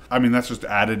things. I mean, that's just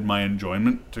added my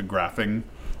enjoyment to graphing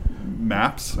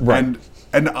maps. Right.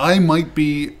 And I might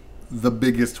be the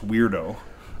biggest weirdo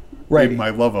in my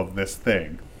love of this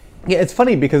thing. Yeah, it's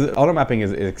funny because auto mapping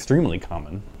is extremely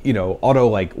common. Auto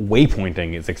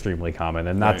waypointing is extremely common,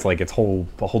 and that's like a whole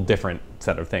different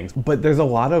set of things. But there's a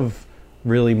lot of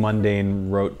really mundane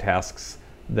rote tasks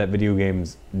that video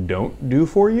games don't do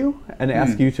for you and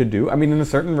ask you to do. I mean, in a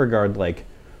certain regard, like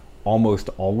almost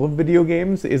all of video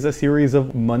games is a series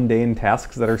of mundane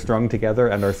tasks that are strung together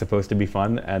and are supposed to be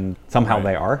fun, and somehow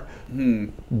they are.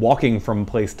 Walking from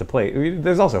place to place. I mean,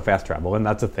 there's also fast travel, and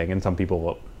that's a thing, and some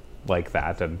people like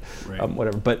that and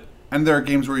whatever. And there are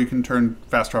games where you can turn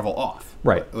fast travel off.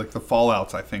 Right. Like the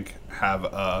Fallouts, I think,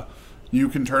 have you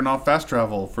can turn off fast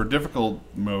travel for difficult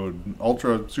mode,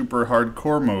 ultra super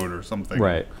hardcore mode or something.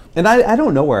 Right. And I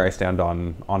don't know where I stand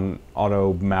on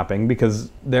auto mapping,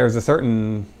 because there's a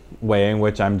certain way in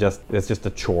which it's just a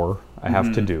chore. I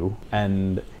have to do.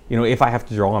 And, if I have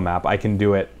to draw a map, I can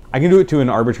do it to an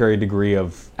arbitrary degree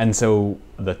of, and so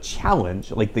the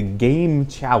challenge, like the game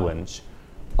challenge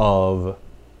of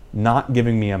not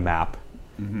giving me a map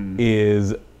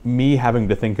is me having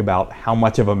to think about how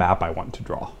much of a map I want to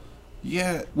draw.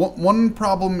 Yeah, one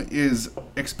problem is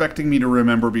expecting me to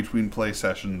remember between play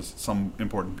sessions some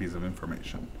important piece of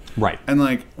information. Right. And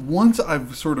like, once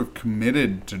I've sort of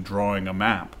committed to drawing a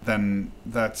map, then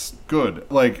that's good.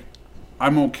 Like,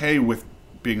 I'm okay with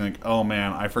being like, oh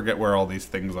man, I forget where all these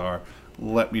things are.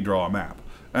 Let me draw a map.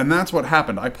 And that's what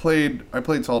happened. I played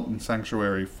Salt and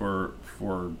Sanctuary for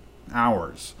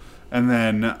hours. And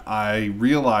then I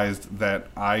realized that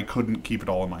I couldn't keep it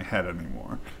all in my head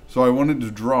anymore. So I wanted to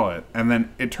draw it. And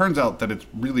then it turns out that it's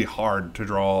really hard to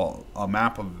draw a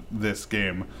map of this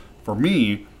game. For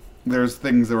me, there's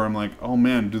things where I'm like, oh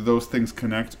man, do those things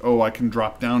connect? Oh, I can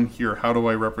drop down here. How do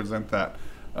I represent that?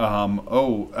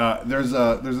 There's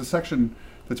a section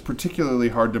that's particularly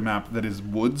hard to map that is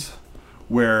woods,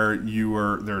 where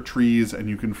there are trees and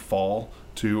you can fall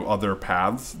to other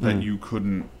paths that you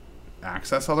couldn't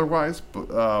access otherwise, but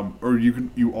or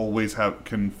you always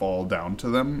can fall down to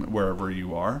them wherever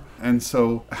you are. And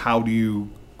so how do you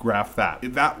graph that?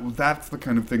 That's the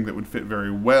kind of thing that would fit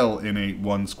very well in a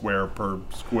 1 square per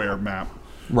square map.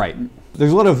 Right.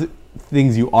 There's a lot of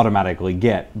things you automatically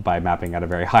get by mapping at a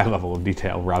very high level of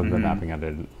detail rather than mapping at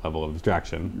a level of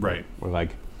abstraction. Right. Where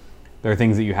like there are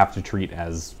things that you have to treat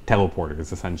as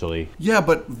teleporters, essentially. Yeah,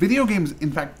 but video games,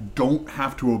 in fact, don't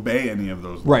have to obey any of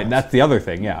those laws. Right, that's the other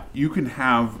thing, yeah. You can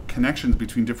have connections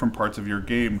between different parts of your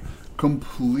game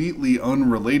completely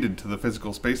unrelated to the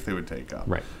physical space they would take up.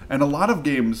 Right. And a lot of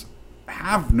games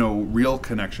have no real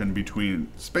connection between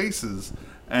spaces,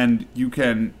 and you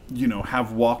can,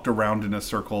 have walked around in a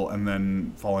circle and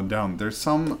then fallen down. There's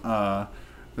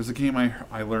a game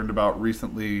I learned about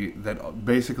recently that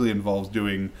basically involves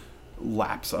doing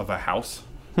laps of a house,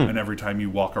 and every time you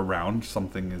walk around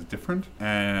something is different,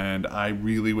 and I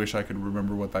really wish I could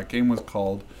remember what that game was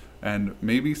called, and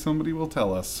maybe somebody will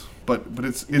tell us, but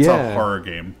it's a horror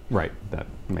game. Right, that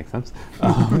makes sense.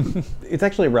 It's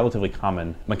actually a relatively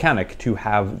common mechanic to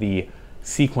have the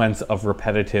sequence of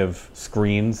repetitive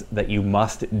screens that you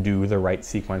must do the right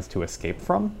sequence to escape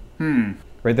from.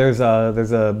 Right, there's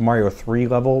a Mario 3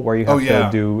 level where you have to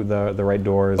do the right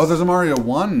doors. Oh, there's a Mario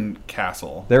 1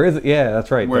 castle. There is, yeah, that's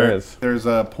right, there is. There's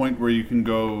a point where you can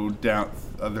go down,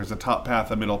 there's a top path,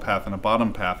 a middle path, and a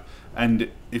bottom path. And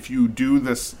if you do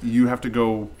this, you have to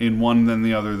go in one, then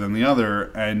the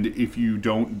other, and if you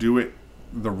don't do it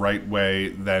the right way,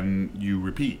 then you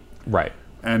repeat. Right.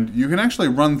 And you can actually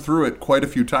run through it quite a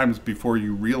few times before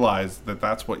you realize that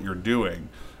that's what you're doing.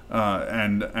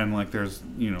 And like there's,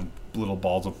 little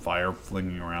balls of fire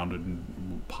flinging around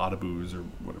and potaboos or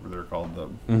whatever they're called, the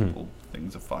little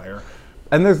things of fire.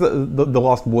 And there's the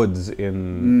Lost Woods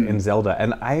in Zelda,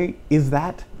 and is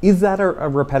that a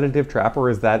repetitive trap, or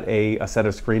is that a set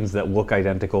of screens that look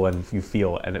identical and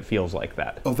it feels like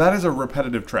that? Oh, that is a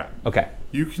repetitive trap. Okay.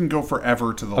 You can go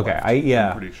forever to the left.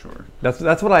 I'm pretty sure.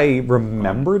 That's what I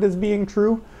remembered as being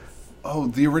true. Oh,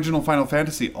 the original Final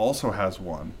Fantasy also has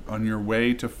one. On your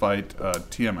way to fight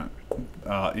Tiamat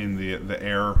in the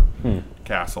air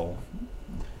castle.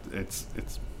 It's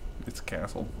a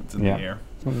castle. It's in the air.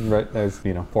 Right. There's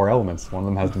 4 elements. One of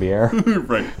them has to be air.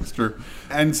 Right. It's true.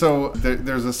 And so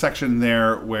there's a section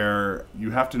there where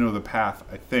you have to know the path.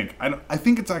 I think. I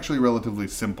think it's actually relatively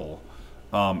simple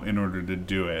in order to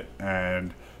do it.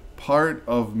 And part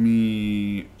of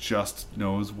me just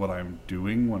knows what I'm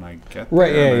doing when I get there.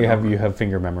 Right, yeah, you have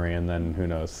finger memory, and then who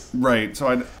knows. Right,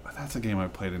 so that's a game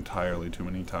I've played entirely too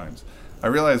many times. I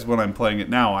realize when I'm playing it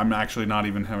now, I'm actually not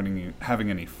even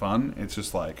having any fun. It's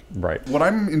just like, right. What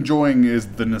I'm enjoying is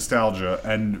the nostalgia,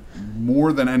 and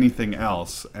more than anything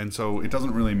else, and so it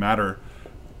doesn't really matter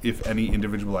if any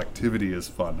individual activity is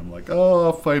fun. I'm like,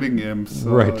 oh, fighting imps.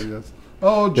 Right. Yes.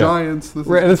 Oh, giants. Yeah.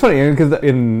 Right, and it's funny, because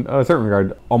in a certain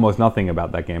regard, almost nothing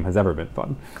about that game has ever been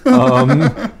fun.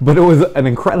 But it was an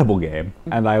incredible game,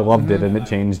 and I loved it, and it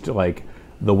changed, like,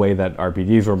 the way that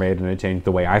RPGs were made, and it changed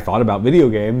the way I thought about video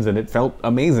games, and it felt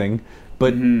amazing.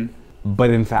 But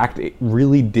in fact, it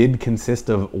really did consist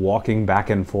of walking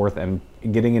back and forth and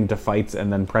getting into fights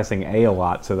and then pressing A a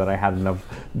lot so that I had enough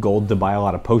gold to buy a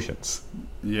lot of potions.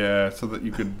 Yeah, so that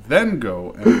you could then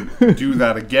go and do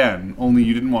that again, only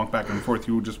you didn't walk back and forth,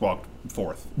 you just walked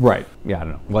forth. Right. Yeah, I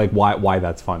don't know. Like, why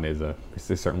that's fun is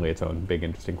certainly its own big,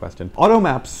 interesting question. Auto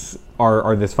maps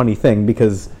are this funny thing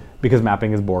because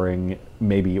mapping is boring,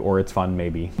 maybe, or it's fun,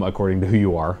 maybe, according to who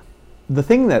you are. The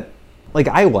thing that, like,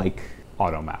 I like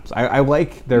auto maps. I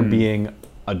like there being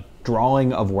a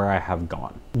drawing of where I have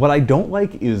gone. What I don't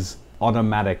like is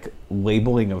automatic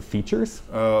labeling of features.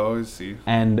 Oh, I see.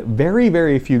 And very,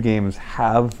 very few games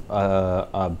have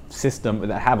a system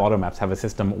that have automaps, have a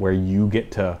system where you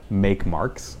get to make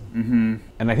marks. Mm-hmm.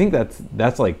 And I think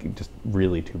that's like just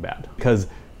really too bad, because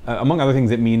among other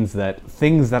things, it means that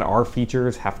things that are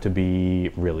features have to be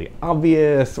really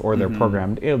obvious, or they're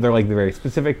programmed. They're like the very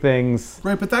specific things.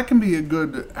 Right, but that can be a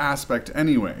good aspect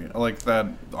anyway. Like that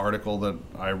article that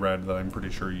I read that I'm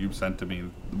pretty sure you sent to me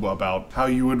about how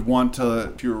you would want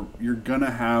to, if you're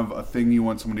gonna have a thing you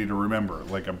want somebody to remember,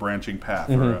 like a branching path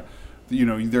or a,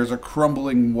 there's a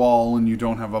crumbling wall and you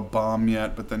don't have a bomb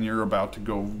yet, but then you're about to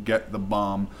go get the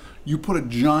bomb. You put a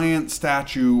giant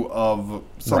statue of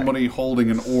somebody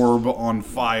holding an orb on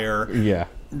fire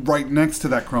right next to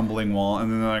that crumbling wall,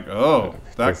 and then they're like, oh,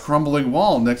 that crumbling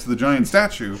wall next to the giant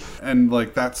statue. And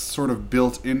like that's sort of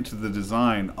built into the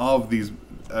design of these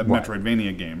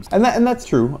Metroidvania games. And that's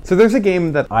true. So there's a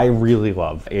game that I really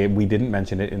love. We didn't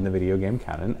mention it in the video game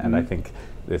canon, and I think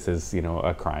this is,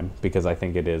 a crime, because I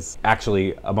think it is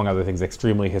actually, among other things,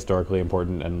 extremely historically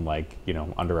important and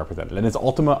underrepresented. And it's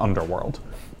Ultima Underworld.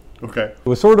 Okay. It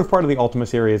was sort of part of the Ultima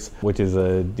series, which is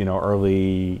a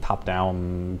early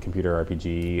top-down computer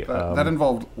RPG. That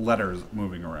involved letters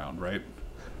moving around, right?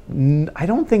 I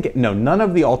don't think none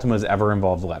of the Ultimas ever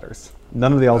involved letters.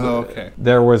 None of the Ultima. Oh, okay.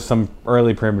 There was some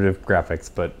early primitive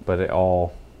graphics, but it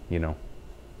all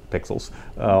pixels,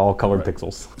 all colored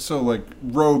pixels. So like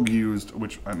Rogue used,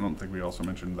 which I don't think we also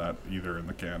mentioned that either in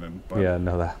the canon. But Yeah,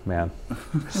 no, that man.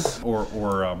 or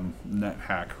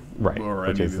NetHack, Right, or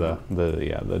which any is of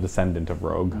the descendant of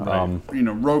Rogue. Right.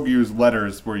 Rogue used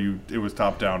letters where it was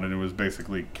top down, and it was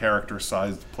basically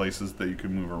character-sized places that you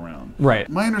could move around. Right.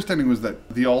 My understanding was that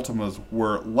the Ultimas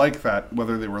were like that,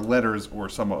 whether they were letters or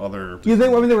some other. Yeah, they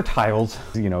were tiles.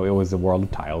 It was a world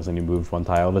of tiles, and you moved one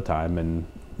tile at a time, and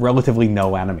relatively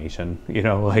no animation. It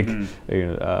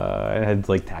had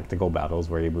like tactical battles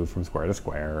where you move from square to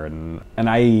square, and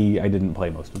I didn't play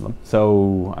most of them,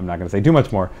 so I'm not going to say too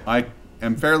much more. I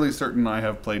am fairly certain I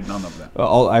have played none of them.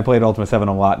 I played Ultima 7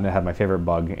 a lot, and it had my favorite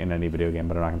bug in any video game,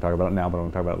 but I'm not going to talk about it now, but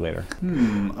I'm going to talk about it later.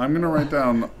 I'm going to write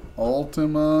down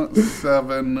Ultima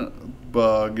 7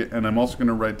 bug, and I'm also going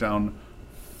to write down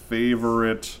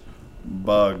favorite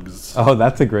bugs. Oh,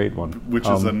 that's a great one. Which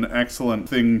is an excellent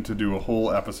thing to do a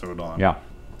whole episode on. Yeah.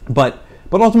 But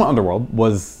Ultima Underworld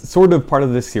was sort of part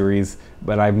of this series,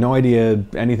 but I have no idea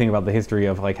anything about the history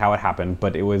of like how it happened.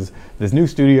 But it was this new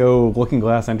studio, Looking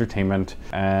Glass Entertainment,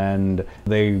 and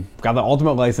they got the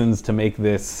ultimate license to make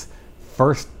this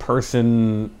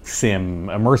first-person sim,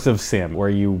 immersive sim, where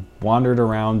you wandered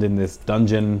around in this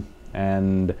dungeon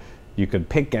and you could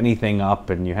pick anything up,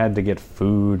 and you had to get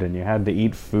food, and you had to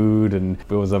eat food, and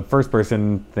it was a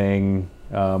first-person thing.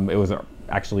 It was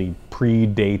actually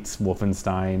predates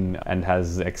Wolfenstein and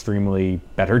has extremely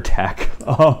better tech.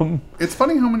 It's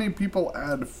funny how many people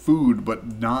add food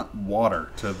but not water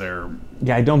to their.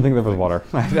 Yeah, I don't think there was water.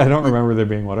 I don't remember there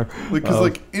being water.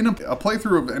 Because in a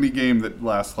playthrough of any game that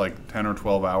lasts like 10 or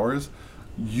 12 hours,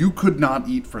 you could not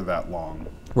eat for that long.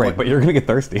 Right, but you're gonna get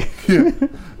thirsty. Yeah,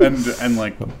 and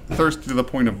like thirsty to the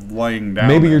point of lying down.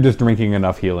 Maybe you're just drinking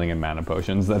enough healing and mana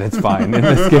potions that it's fine in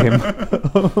this game.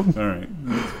 All right,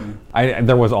 that's fine.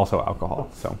 There was also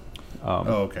alcohol, so.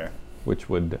 Okay. Which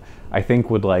I think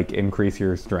would like increase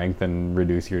your strength and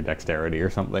reduce your dexterity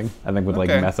or something. I think would like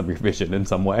mess up your vision in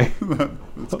some way.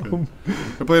 That's good.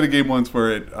 I played a game once where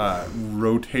it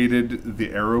rotated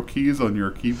the arrow keys on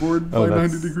your keyboard by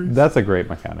 90 degrees. That's a great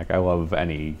mechanic. I love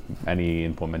any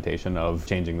implementation of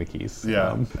changing the keys.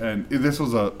 Yeah, and this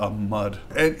was a mud.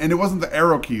 And it wasn't the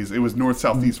arrow keys, it was north,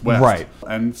 south, east, west. Right.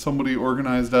 And somebody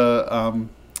organized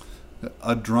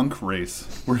a drunk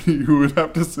race where you would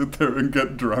have to sit there and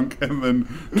get drunk and then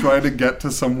try to get to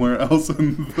somewhere else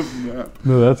in the map.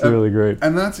 No, that's really great.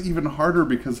 And that's even harder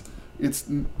because it's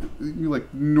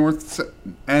like North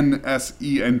N, S,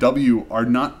 E, and W are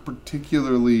not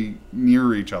particularly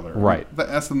near each other. Right.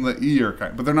 The S and the E are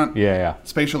but they're not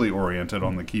spatially oriented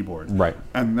on the keyboard. Right.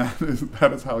 And that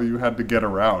is how you had to get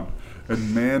around.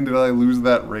 And man, did I lose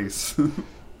that race.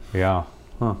 Yeah.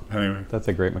 Huh. Anyway. That's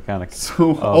a great mechanic.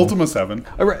 So, Ultima 7.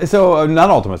 So,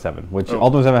 not Ultima 7, which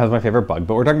Ultima 7 has my favorite bug,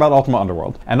 but we're talking about Ultima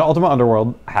Underworld. And Ultima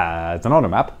Underworld has an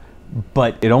automap,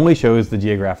 but it only shows the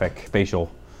geographic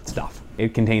spatial stuff.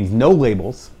 It contains no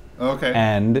labels. Okay.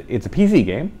 And it's a PC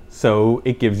game, so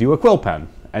it gives you a quill pen.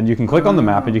 And you can click on the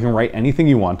map and you can write anything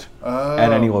you want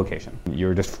at any location.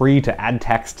 You're just free to add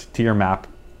text to your map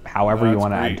however you That's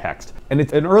want to add great. text. And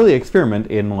it's an early experiment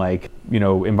in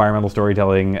environmental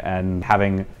storytelling and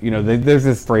having, there's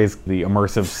this phrase, the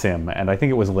immersive sim, and I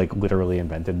think it was literally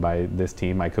invented by this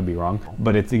team. I could be wrong,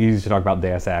 but it's used to talk about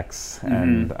Deus Ex,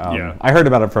 and Yeah. I heard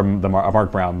about it from the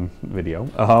Mark Brown video.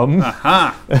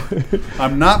 Aha!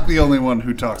 I'm not the only one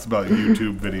who talks about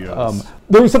YouTube videos.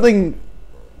 There was something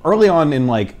early on in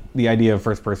the idea of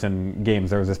first-person games.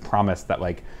 There was this promise that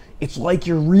it's like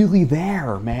you're really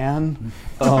there, man.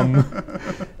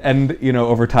 And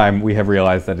over time we have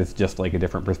realized that it's just a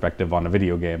different perspective on a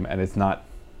video game, and it's not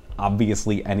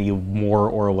obviously any more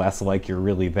or less like you're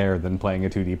really there than playing a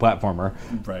 2D platformer.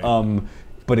 Right.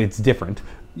 But it's different.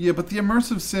 Yeah, but the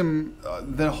immersive sim,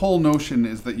 the whole notion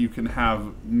is that you can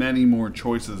have many more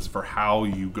choices for how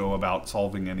you go about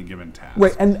solving any given task.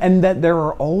 Right, and that there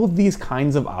are all of these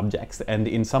kinds of objects, and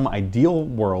in some ideal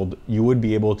world, you would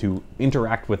be able to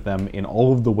interact with them in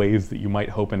all of the ways that you might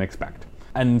hope and expect.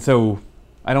 And so,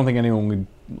 I don't think anyone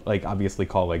would obviously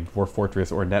call Dwarf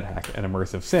Fortress or NetHack an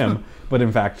immersive sim, but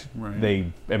in fact, Right. they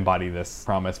embody this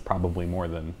promise probably more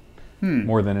than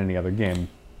any other game.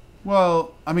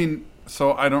 Well, I mean,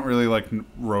 so I don't really like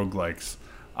roguelikes.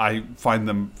 I find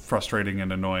them frustrating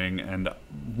and annoying, and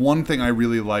one thing I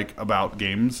really like about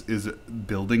games is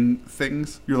building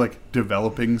things. You're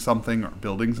developing something or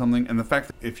building something, and the fact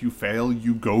that if you fail,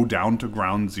 you go down to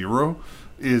ground zero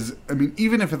is, I mean,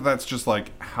 even if that's just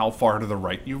how far to the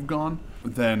right you've gone,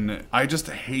 then I just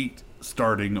hate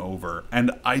starting over.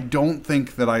 And I don't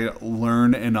think that I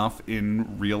learn enough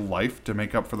in real life to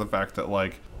make up for the fact that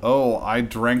oh, I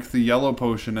drank the yellow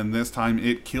potion and this time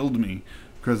it killed me.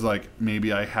 Because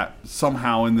maybe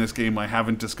somehow in this game I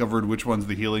haven't discovered which one's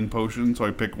the healing potion, so I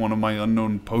pick one of my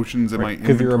unknown potions in my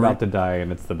inventory. Because you're about to die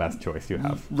and it's the best choice you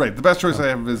have. Right, the best choice I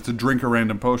have is to drink a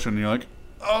random potion, and you're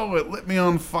oh, it lit me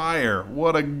on fire.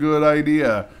 What a good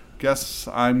idea. Guess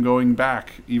I'm going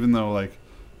back, even though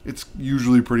it's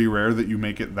usually pretty rare that you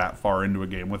make it that far into a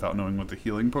game without knowing what the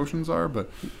healing potions are, but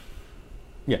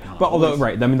Yeah, but although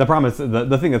right, I mean the promise,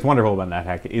 the thing that's wonderful about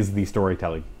NetHack is the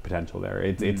storytelling potential there.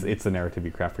 It's the narrative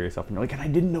you craft for yourself, and you're and I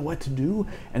didn't know what to do,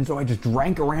 and so I just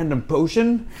drank a random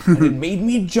potion, and it made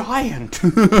me giant.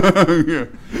 yeah,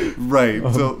 right.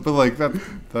 So, but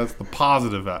that's the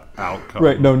positive outcome.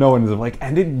 Right? No one is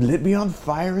and it lit me on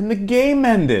fire, and the game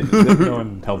ended. No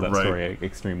one tells that Right. story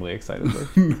extremely excitedly.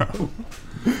 No.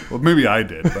 Well, maybe I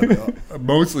did, but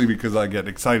mostly because I get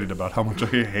excited about how much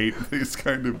I hate this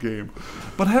kind of game.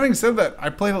 But having said that, I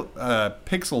played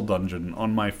Pixel Dungeon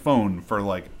on my phone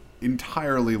for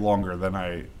entirely longer than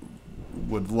I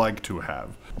would like to have,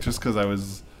 just because it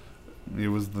was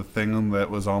the thing that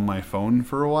was on my phone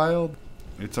for a while.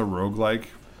 It's a roguelike.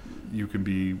 You can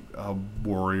be a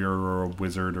warrior or a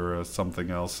wizard or a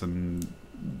something else, and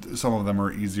some of them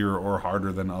are easier or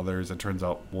harder than others. It turns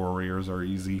out warriors are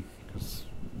easy because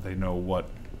they know what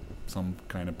some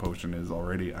kind of potion is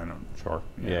already. I don't. Sure.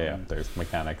 Yeah. There's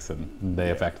mechanics, and they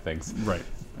affect things. Right.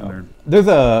 There's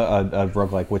a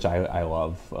roguelike which I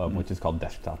love, which is called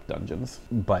Desktop Dungeons,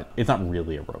 but it's not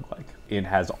really a roguelike. It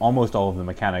has almost all of the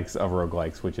mechanics of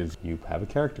roguelikes, which is you have a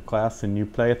character class and you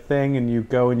play a thing and you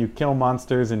go and you kill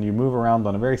monsters and you move around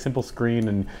on a very simple screen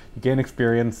and you gain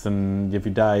experience, and if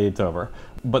you die, it's over.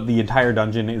 But the entire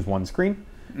dungeon is one screen.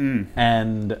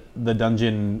 And the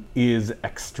dungeon is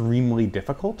extremely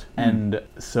difficult, and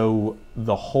so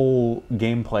the whole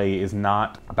gameplay is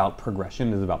not about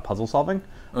progression, it's about puzzle solving.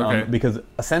 Okay. Because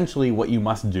essentially what you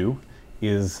must do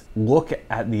is look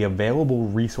at the available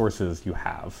resources you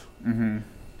have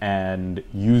and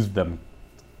use them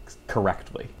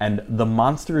correctly. And the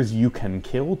monsters you can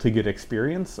kill to get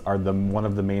experience are one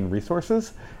of the main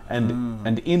resources.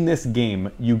 And in this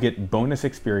game, you get bonus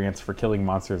experience for killing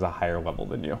monsters a higher level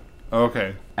than you.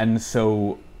 Okay. And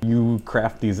so you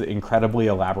craft these incredibly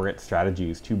elaborate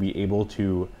strategies to be able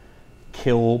to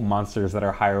kill monsters that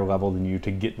are higher level than you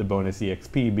to get the bonus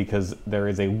EXP, because there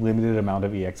is a limited amount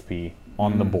of EXP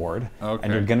on the board. Okay.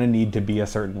 And you're going to need to be a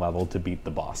certain level to beat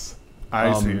the boss.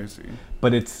 I see.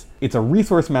 But it's a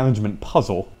resource management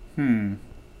puzzle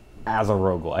as a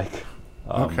roguelike.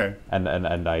 Okay. And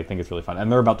I think it's really fun.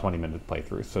 And they're about 20-minute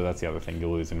playthroughs, so that's the other thing. You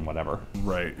lose in whatever.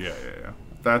 Right. Yeah.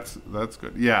 That's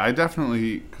good. Yeah, I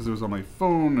definitely, because it was on my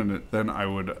phone, and then I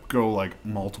would go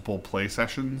multiple play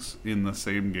sessions in the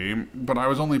same game, but I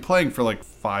was only playing for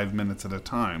 5 minutes at a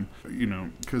time,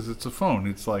 because it's a phone.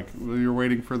 It's you're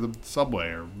waiting for the subway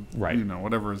or Right.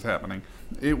 Whatever is happening.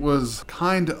 It was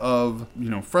kind of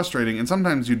frustrating, and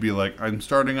sometimes you'd be I'm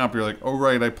starting up. You're oh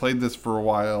right, I played this for a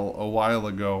while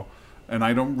ago. And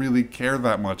I don't really care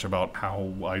that much about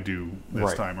how I do this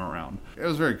Right. time around. It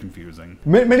was very confusing.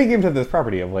 Many games have this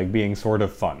property of being sort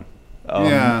of fun.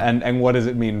 And what does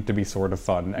it mean to be sort of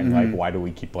fun, and like why do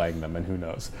we keep playing them, and who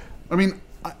knows? I mean,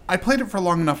 I played it for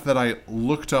long enough that I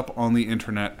looked up on the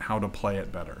internet how to play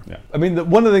it better. Yeah, I mean,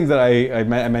 one of the things that I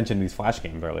mentioned these Flash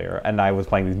games earlier, and I was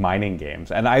playing these mining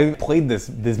games, and I played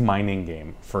this mining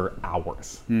game for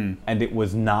hours, and it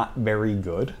was not very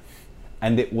good,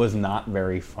 and it was not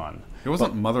very fun. It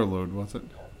wasn't Motherload, was it?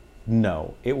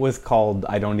 No, it was called,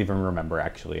 I don't even remember,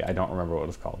 actually. I don't remember what it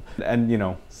was called. And, you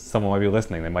know, someone might be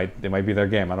listening. They might be their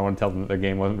game. I don't want to tell them that their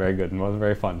game wasn't very good and wasn't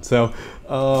very fun. So,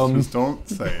 just don't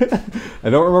say it.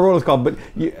 I don't remember what it was called, but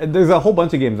there's a whole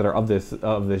bunch of games that are of this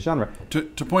genre.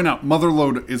 To point out,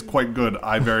 Motherload is quite good.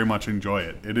 I very much enjoy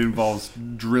it. It involves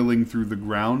drilling through the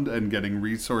ground and getting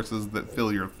resources that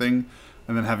fill your thing,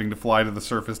 and then having to fly to the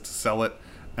surface to sell it.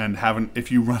 And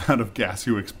if you run out of gas,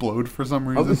 you explode for some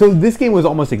reason. So this game was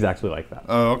almost exactly like that.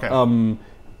 Oh, okay.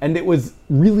 And it was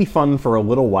really fun for a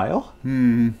little while.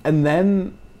 And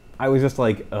then I was just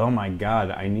like, oh my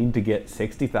god, I need to get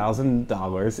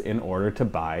 $60,000 in order to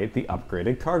buy the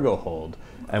upgraded cargo hold.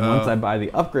 And once I buy the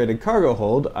upgraded cargo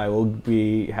hold, I will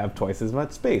have twice as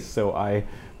much space. So I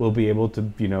will be able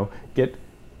to, get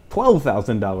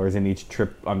 $12,000 in each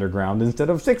trip underground instead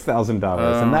of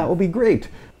 $6,000, and that will be great.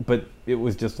 But it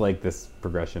was just like this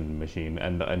progression machine,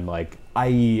 and like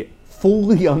I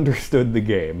fully understood the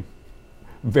game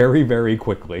very, very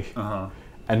quickly,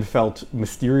 and felt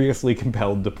mysteriously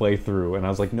compelled to play through. And I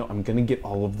was like, no, I'm gonna get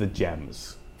all of the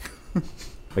gems.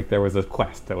 Like there was a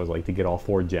quest that was like to get all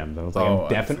 4 gems. And I was like, I'm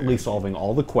definitely solving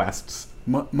all the quests.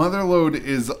 Motherload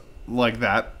is like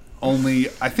that. Only,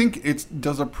 I think it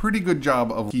does a pretty good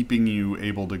job of keeping you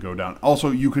able to go down. Also,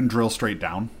 you can drill straight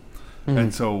down.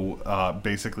 And so,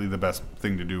 basically, the best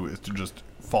thing to do is to just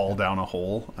fall down a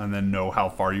hole and then know how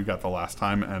far you got the last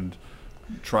time and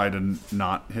try to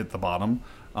not hit the bottom.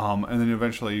 And then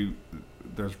eventually,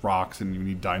 there's rocks and you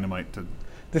need dynamite to...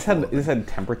 This had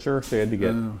temperature, so you had to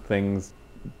get things...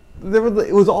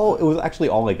 It was actually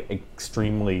all like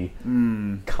extremely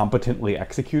competently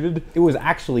executed. It was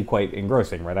actually quite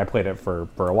engrossing, right? I played it for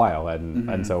a while,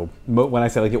 and so when I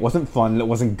say like it wasn't fun, it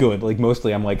wasn't good, like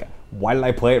mostly I'm like, why did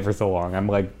I play it for so long? I'm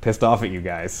like pissed off at you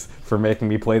guys for making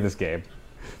me play this game.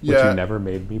 Which you never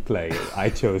made me play. I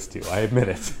chose to. I admit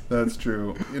it. That's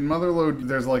true. In Motherload,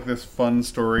 there's like this fun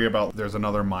story about there's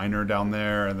another miner down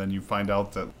there, and then you find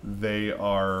out that they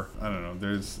are, I don't know,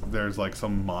 there's like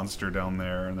some monster down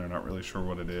there, and they're not really sure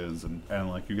what it is, and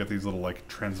like you get these little like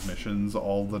transmissions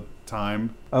all the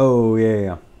time. Oh,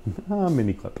 yeah.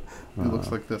 Mini clip. It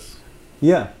looks like this.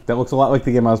 Yeah, that looks a lot like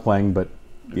the game I was playing, but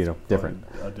different.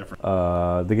 Different.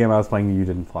 The game I was playing, you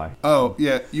didn't fly. Oh,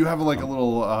 yeah. You have like a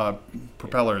little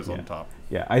propellers on top.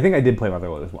 Yeah, I think I did play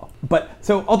Motherload as well. But,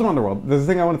 so, Ultima Underworld, there's a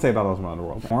thing I want to say about Ultima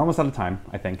Underworld. We're almost out of time,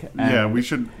 I think. Yeah, we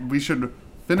should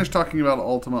finish talking about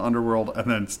Ultima Underworld and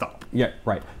then stop. Yeah,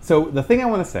 right. So, the thing I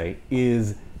want to say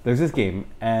is there's this game,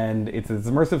 and it's an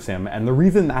immersive sim, and the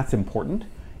reason that's important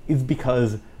is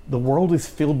because the world is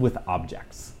filled with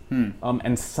objects.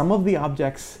 And some of the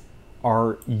objects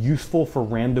are useful for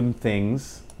random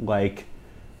things, like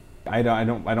I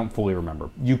don't fully remember.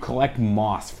 You collect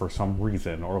moss for some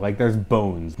reason, or like there's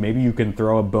bones. Maybe you can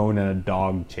throw a bone and a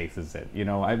dog chases it.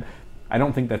 I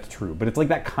don't think that's true, but it's like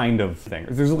that kind of thing.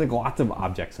 There's like lots of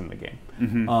objects in the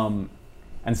game,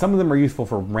 and some of them are useful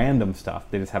for random stuff.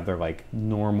 They just have their like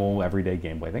normal everyday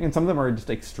gameplay thing, and some of them are just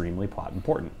extremely plot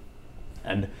important.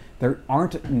 And there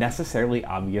aren't necessarily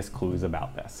obvious clues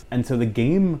about this, and so the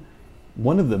game.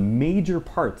 One of the major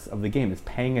parts of the game is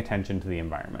paying attention to the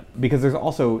environment, because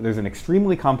there's an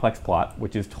extremely complex plot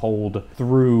which is told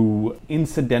through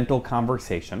incidental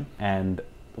conversation and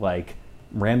like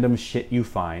random shit you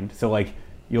find. So like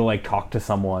you'll like talk to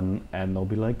someone and they'll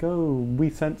be like, oh, we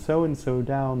sent so and so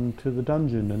down to the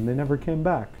dungeon and they never came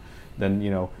back. Then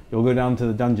you'll go down to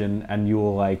the dungeon and you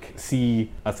will like see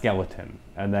a skeleton,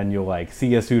 and then you'll like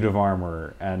see a suit of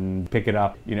armor and pick it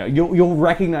up. You'll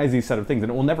recognize these set of things,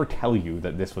 and it will never tell you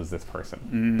that this was this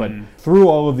person. But through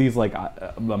all of these like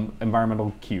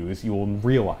environmental cues, you will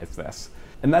realize this,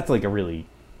 and that's like a really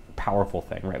powerful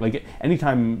thing, right? Like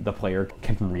anytime the player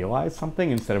can realize something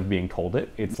instead of being told it,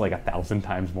 it's like 1,000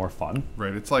 times more fun.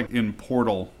 Right. It's like in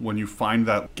Portal when you find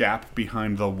that gap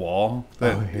behind the wall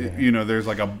that there's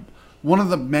like one of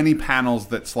the many panels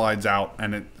that slides out,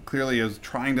 and it clearly is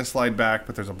trying to slide back,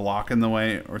 but there's a block in the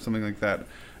way or something like that.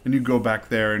 And you go back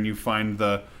there and you find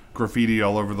the graffiti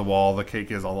all over the wall. The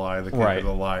cake is a lie. The cake is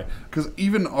a lie. Because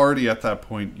even already at that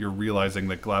point, you're realizing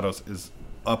that GLaDOS is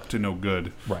up to no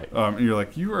good. Right. And you're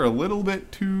like, you are a little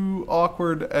bit too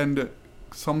awkward and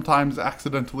sometimes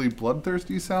accidentally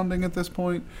bloodthirsty sounding at this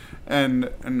point, and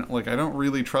like I don't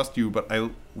really trust you, but I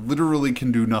literally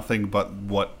can do nothing but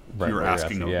what you're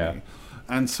asking of me.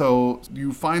 And so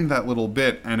you find that little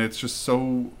bit, and it's just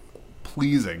so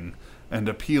pleasing and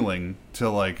appealing to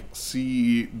like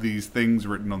see these things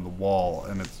written on the wall,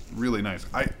 and it's really nice.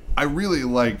 I really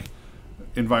like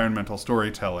environmental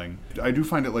storytelling. I do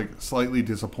find it like slightly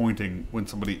disappointing when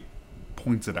somebody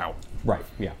points it out. Right,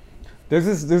 yeah. There's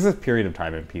this period of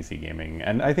time in PC gaming,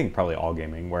 and I think probably all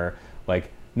gaming, where like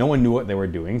no one knew what they were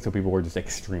doing, so people were just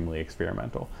extremely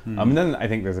experimental. And then I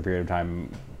think there's a period of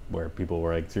time where people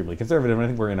were like extremely conservative, and I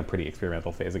think we're in a pretty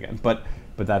experimental phase again. But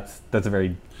that's a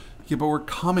very but we're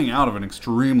coming out of an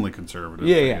extremely conservative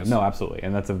phase. No, absolutely,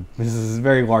 and this is a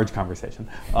very large conversation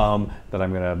that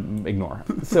I'm gonna ignore.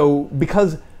 So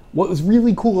because what was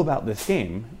really cool about this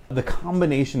game, the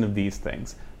combination of these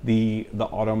things, the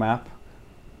auto map,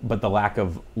 but the lack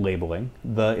of labeling,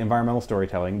 the environmental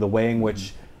storytelling, the way in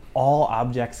which all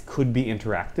objects could be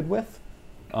interacted with,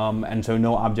 and so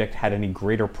no object had any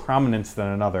greater prominence than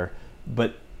another,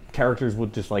 but characters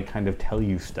would just like kind of tell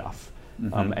you stuff,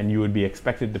 and you would be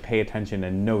expected to pay attention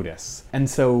and notice. And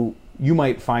so you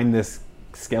might find this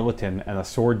skeleton and a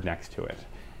sword next to it,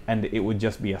 and it would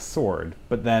just be a sword,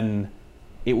 but then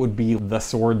it would be the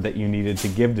sword that you needed to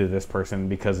give to this person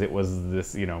because it was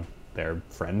this, their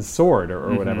friend's sword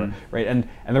or whatever, right? And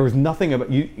there was nothing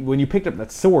about you when you picked up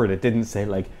that sword. It didn't say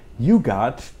like you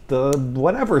got the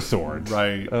whatever sword,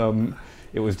 right?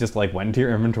 It was just like went to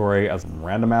your inventory as a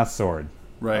random ass sword,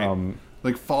 right?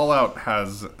 Like Fallout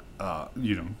has,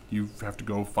 you have to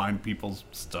go find people's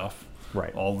stuff,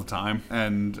 right, all the time,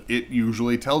 and it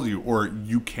usually tells you, or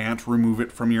you can't remove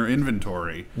it from your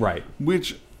inventory, right?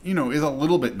 Which is a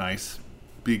little bit nice,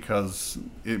 because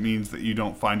it means that you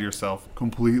don't find yourself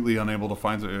completely unable to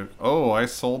find it. Oh, I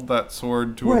sold that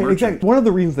sword to a merchant. Exactly. One of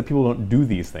the reasons that people don't do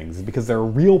these things is because there are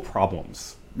real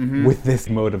problems with this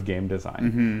mode of game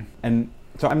design. And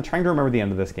so I'm trying to remember the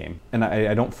end of this game, and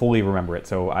I don't fully remember it,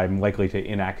 so I'm likely to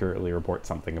inaccurately report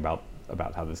something about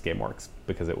how this game works,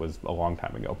 because it was a long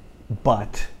time ago.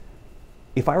 But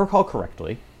if I recall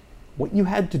correctly, what you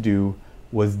had to do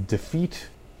was defeat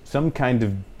some kind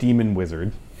of demon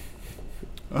wizard.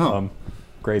 Oh,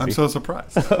 crazy. I'm so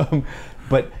surprised.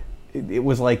 But it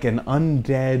was like an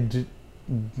undead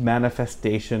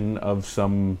manifestation of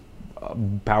some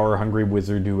power-hungry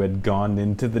wizard who had gone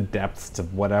into the depths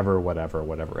of whatever.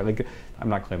 Like, I'm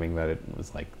not claiming that it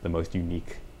was like the most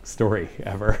unique story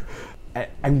ever.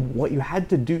 And what you had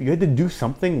to do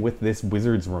something with this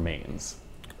wizard's remains.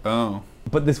 Oh.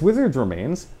 But this wizard's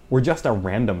remains were just a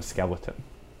random skeleton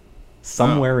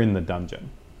somewhere in the dungeon.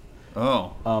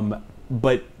 Oh.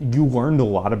 But you learned a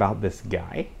lot about this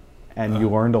guy, and you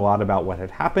learned a lot about what had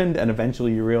happened, and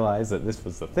eventually you realized that this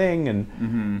was the thing,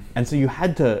 and so you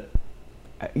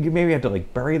maybe had to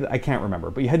like bury I can't remember,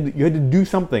 but you had to do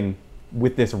something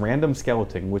with this random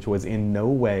skeleton, which was in no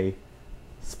way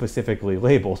specifically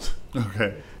labeled.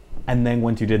 Okay. And then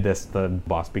once you did this, the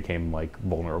boss became like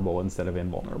vulnerable instead of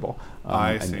invulnerable.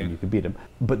 I see. And you could beat him.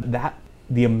 But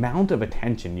the amount of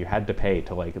attention you had to pay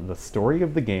to like the story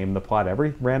of the game, the plot,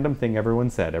 every random thing everyone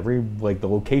said, every like the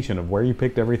location of where you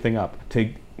picked everything up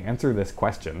to answer this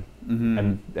question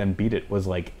and beat it was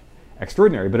like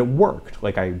extraordinary. But it worked.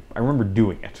 Like I remember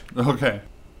doing it. Okay.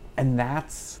 And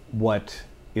that's what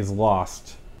is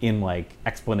lost in like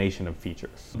explanation of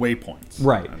features. Waypoints.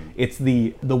 Right. It's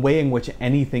the way in which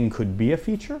anything could be a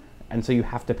feature, and so you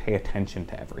have to pay attention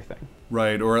to everything.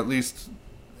 Right, or at least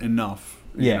enough.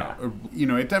 Yeah.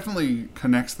 It definitely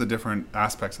connects the different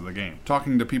aspects of the game.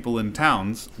 Talking to people in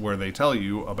towns where they tell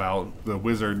you about the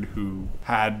wizard who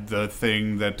had the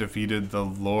thing that defeated the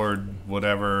Lord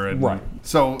whatever. And right.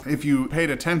 So if you paid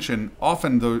attention,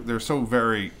 often they're so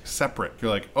very separate.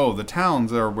 You're like, oh, the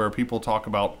towns are where people talk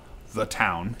about the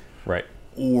town. Right.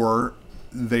 Or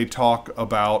they talk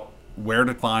about where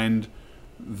to find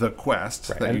the quest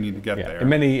that you need to get there. In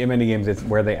many games, it's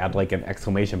where they add like an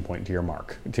exclamation point to your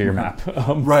map.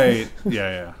 Right.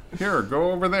 Yeah. Here,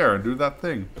 go over there and do that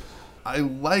thing. I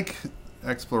like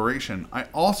exploration. I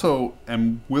also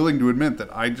am willing to admit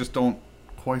that I just don't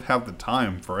quite have the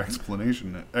time for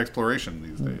exploration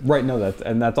these days. Right. No,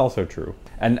 that's also true.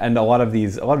 And a lot of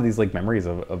these like memories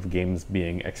of games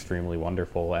being extremely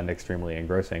wonderful and extremely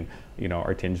engrossing,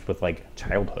 are tinged with like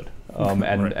childhood,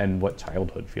 and what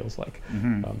childhood feels like,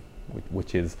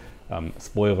 which is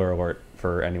spoiler alert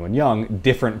for anyone young,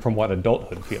 different from what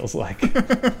adulthood feels like.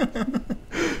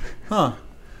 Huh.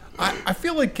 I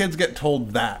feel like kids get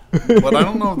told that, but I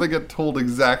don't know if they get told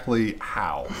exactly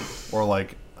how, or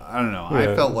like I don't know.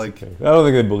 Yeah, I felt it's like... okay. I don't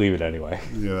think they'd believe it anyway.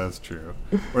 Yeah, that's true.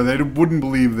 Or they wouldn't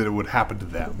believe that it would happen to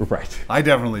them. Right. I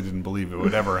definitely didn't believe it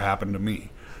would ever happen to me.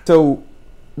 So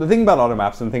the thing about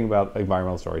automaps and the thing about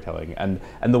environmental storytelling and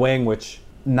the way in which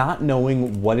not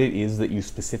knowing what it is that you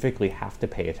specifically have to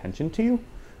pay attention to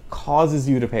causes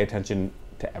you to pay attention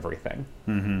to everything.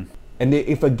 Mm-hmm. And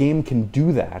if a game can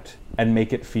do that and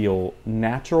make it feel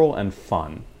natural and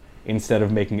fun, instead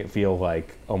of making it feel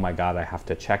like, oh my god, I have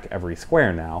to check every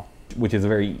square now, which is a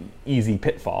very easy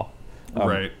pitfall.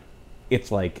 Right.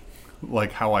 It's like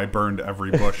how I burned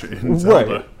every bush in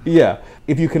Zelda. Right. Yeah.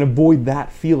 If you can avoid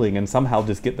that feeling and somehow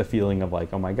just get the feeling of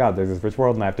like, oh my god, there's this rich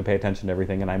world and I have to pay attention to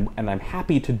everything, and I'm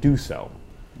happy to do so.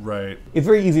 Right. It's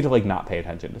very easy to like not pay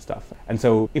attention to stuff. And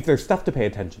so if there's stuff to pay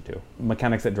attention to,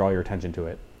 mechanics that draw your attention to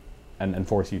it and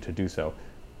force you to do so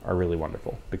are really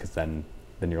wonderful, because then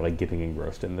you're like getting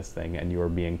engrossed in this thing and you're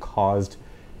being caused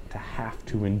to have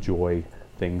to enjoy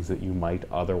things that you might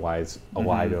otherwise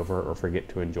elide over or forget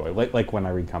to enjoy. Like when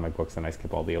I read comic books and I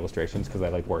skip all the illustrations because I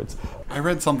like words. I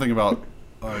read something about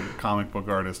a comic book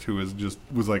artist who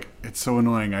was like, it's so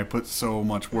annoying, I put so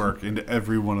much work into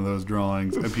every one of those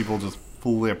drawings, and people just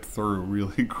flip through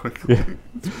really quickly.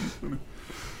 Yeah.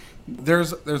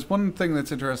 There's one thing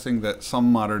that's interesting that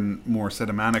some modern, more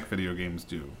cinematic video games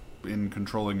do in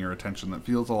controlling your attention that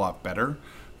feels a lot better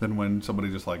than when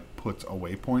somebody just like puts a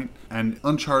waypoint. And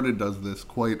Uncharted does this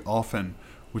quite often,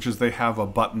 which is they have a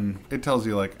button. It tells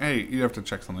you like, hey, you have to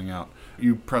check something out.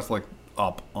 You press like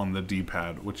up on the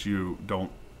D-pad, which you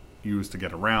don't use to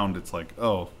get around. It's like,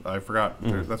 oh, I forgot.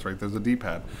 That's right, there's a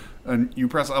D-pad. And you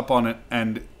press up on it,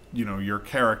 and you know, your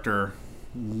character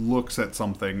looks at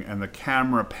something and the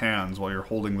camera pans while you're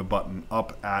holding the button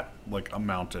up at like a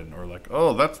mountain, or like,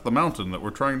 oh, that's the mountain that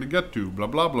we're trying to get to, blah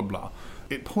blah blah blah.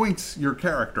 It points your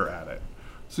character at it,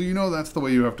 so you know that's the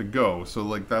way you have to go. So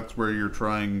like that's where you're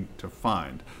trying to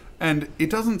find, and it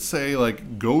doesn't say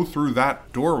like go through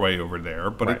that doorway over there,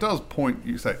 but right. It does point.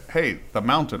 You say, hey, the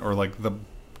mountain, or like the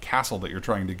castle that you're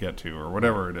trying to get to, or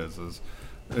whatever it is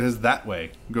that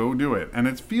way. Go do it. And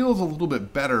it feels a little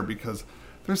bit better because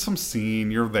there's some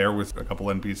scene, you're there with a couple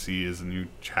NPCs and you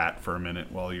chat for a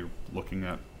minute while you're looking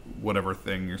at whatever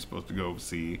thing you're supposed to go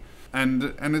see.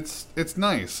 And it's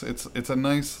nice. It's a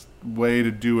nice way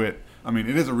to do it. I mean,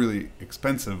 it is a really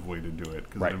expensive way to do it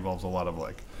because right. It involves a lot of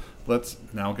like, let's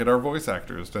now get our voice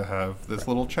actors to have this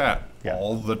little chat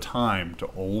all the time to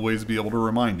always be able to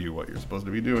remind you what you're supposed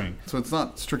to be doing. So it's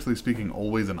not, strictly speaking,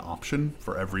 always an option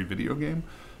for every video game.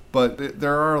 But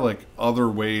there are like other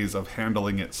ways of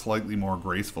handling it slightly more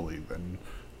gracefully than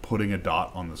putting a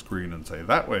dot on the screen and say,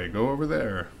 that way, go over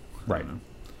there. Right.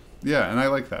 Yeah, and I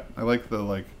like that. I like the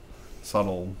like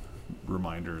subtle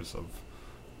reminders of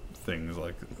things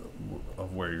like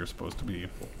of where you're supposed to be.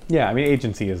 Yeah, I mean,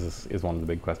 agency is one of the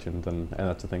big questions, and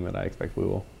that's the thing that I expect we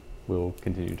will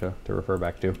continue to refer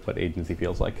back to. What agency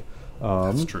feels like.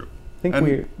 That's true.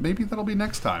 Maybe that'll be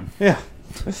next time. Yeah.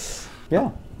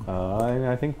 Yeah.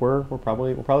 I think we're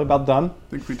probably about done.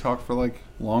 I think we talked for like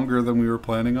longer than we were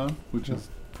planning on, which is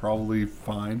probably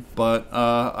fine. But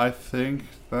I think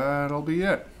that'll be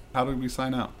it. How do we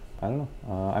sign out? I don't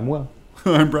know. I'm Will.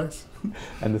 I'm Bryce.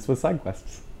 And this was Side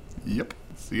Quests. Yep.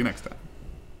 See you next time.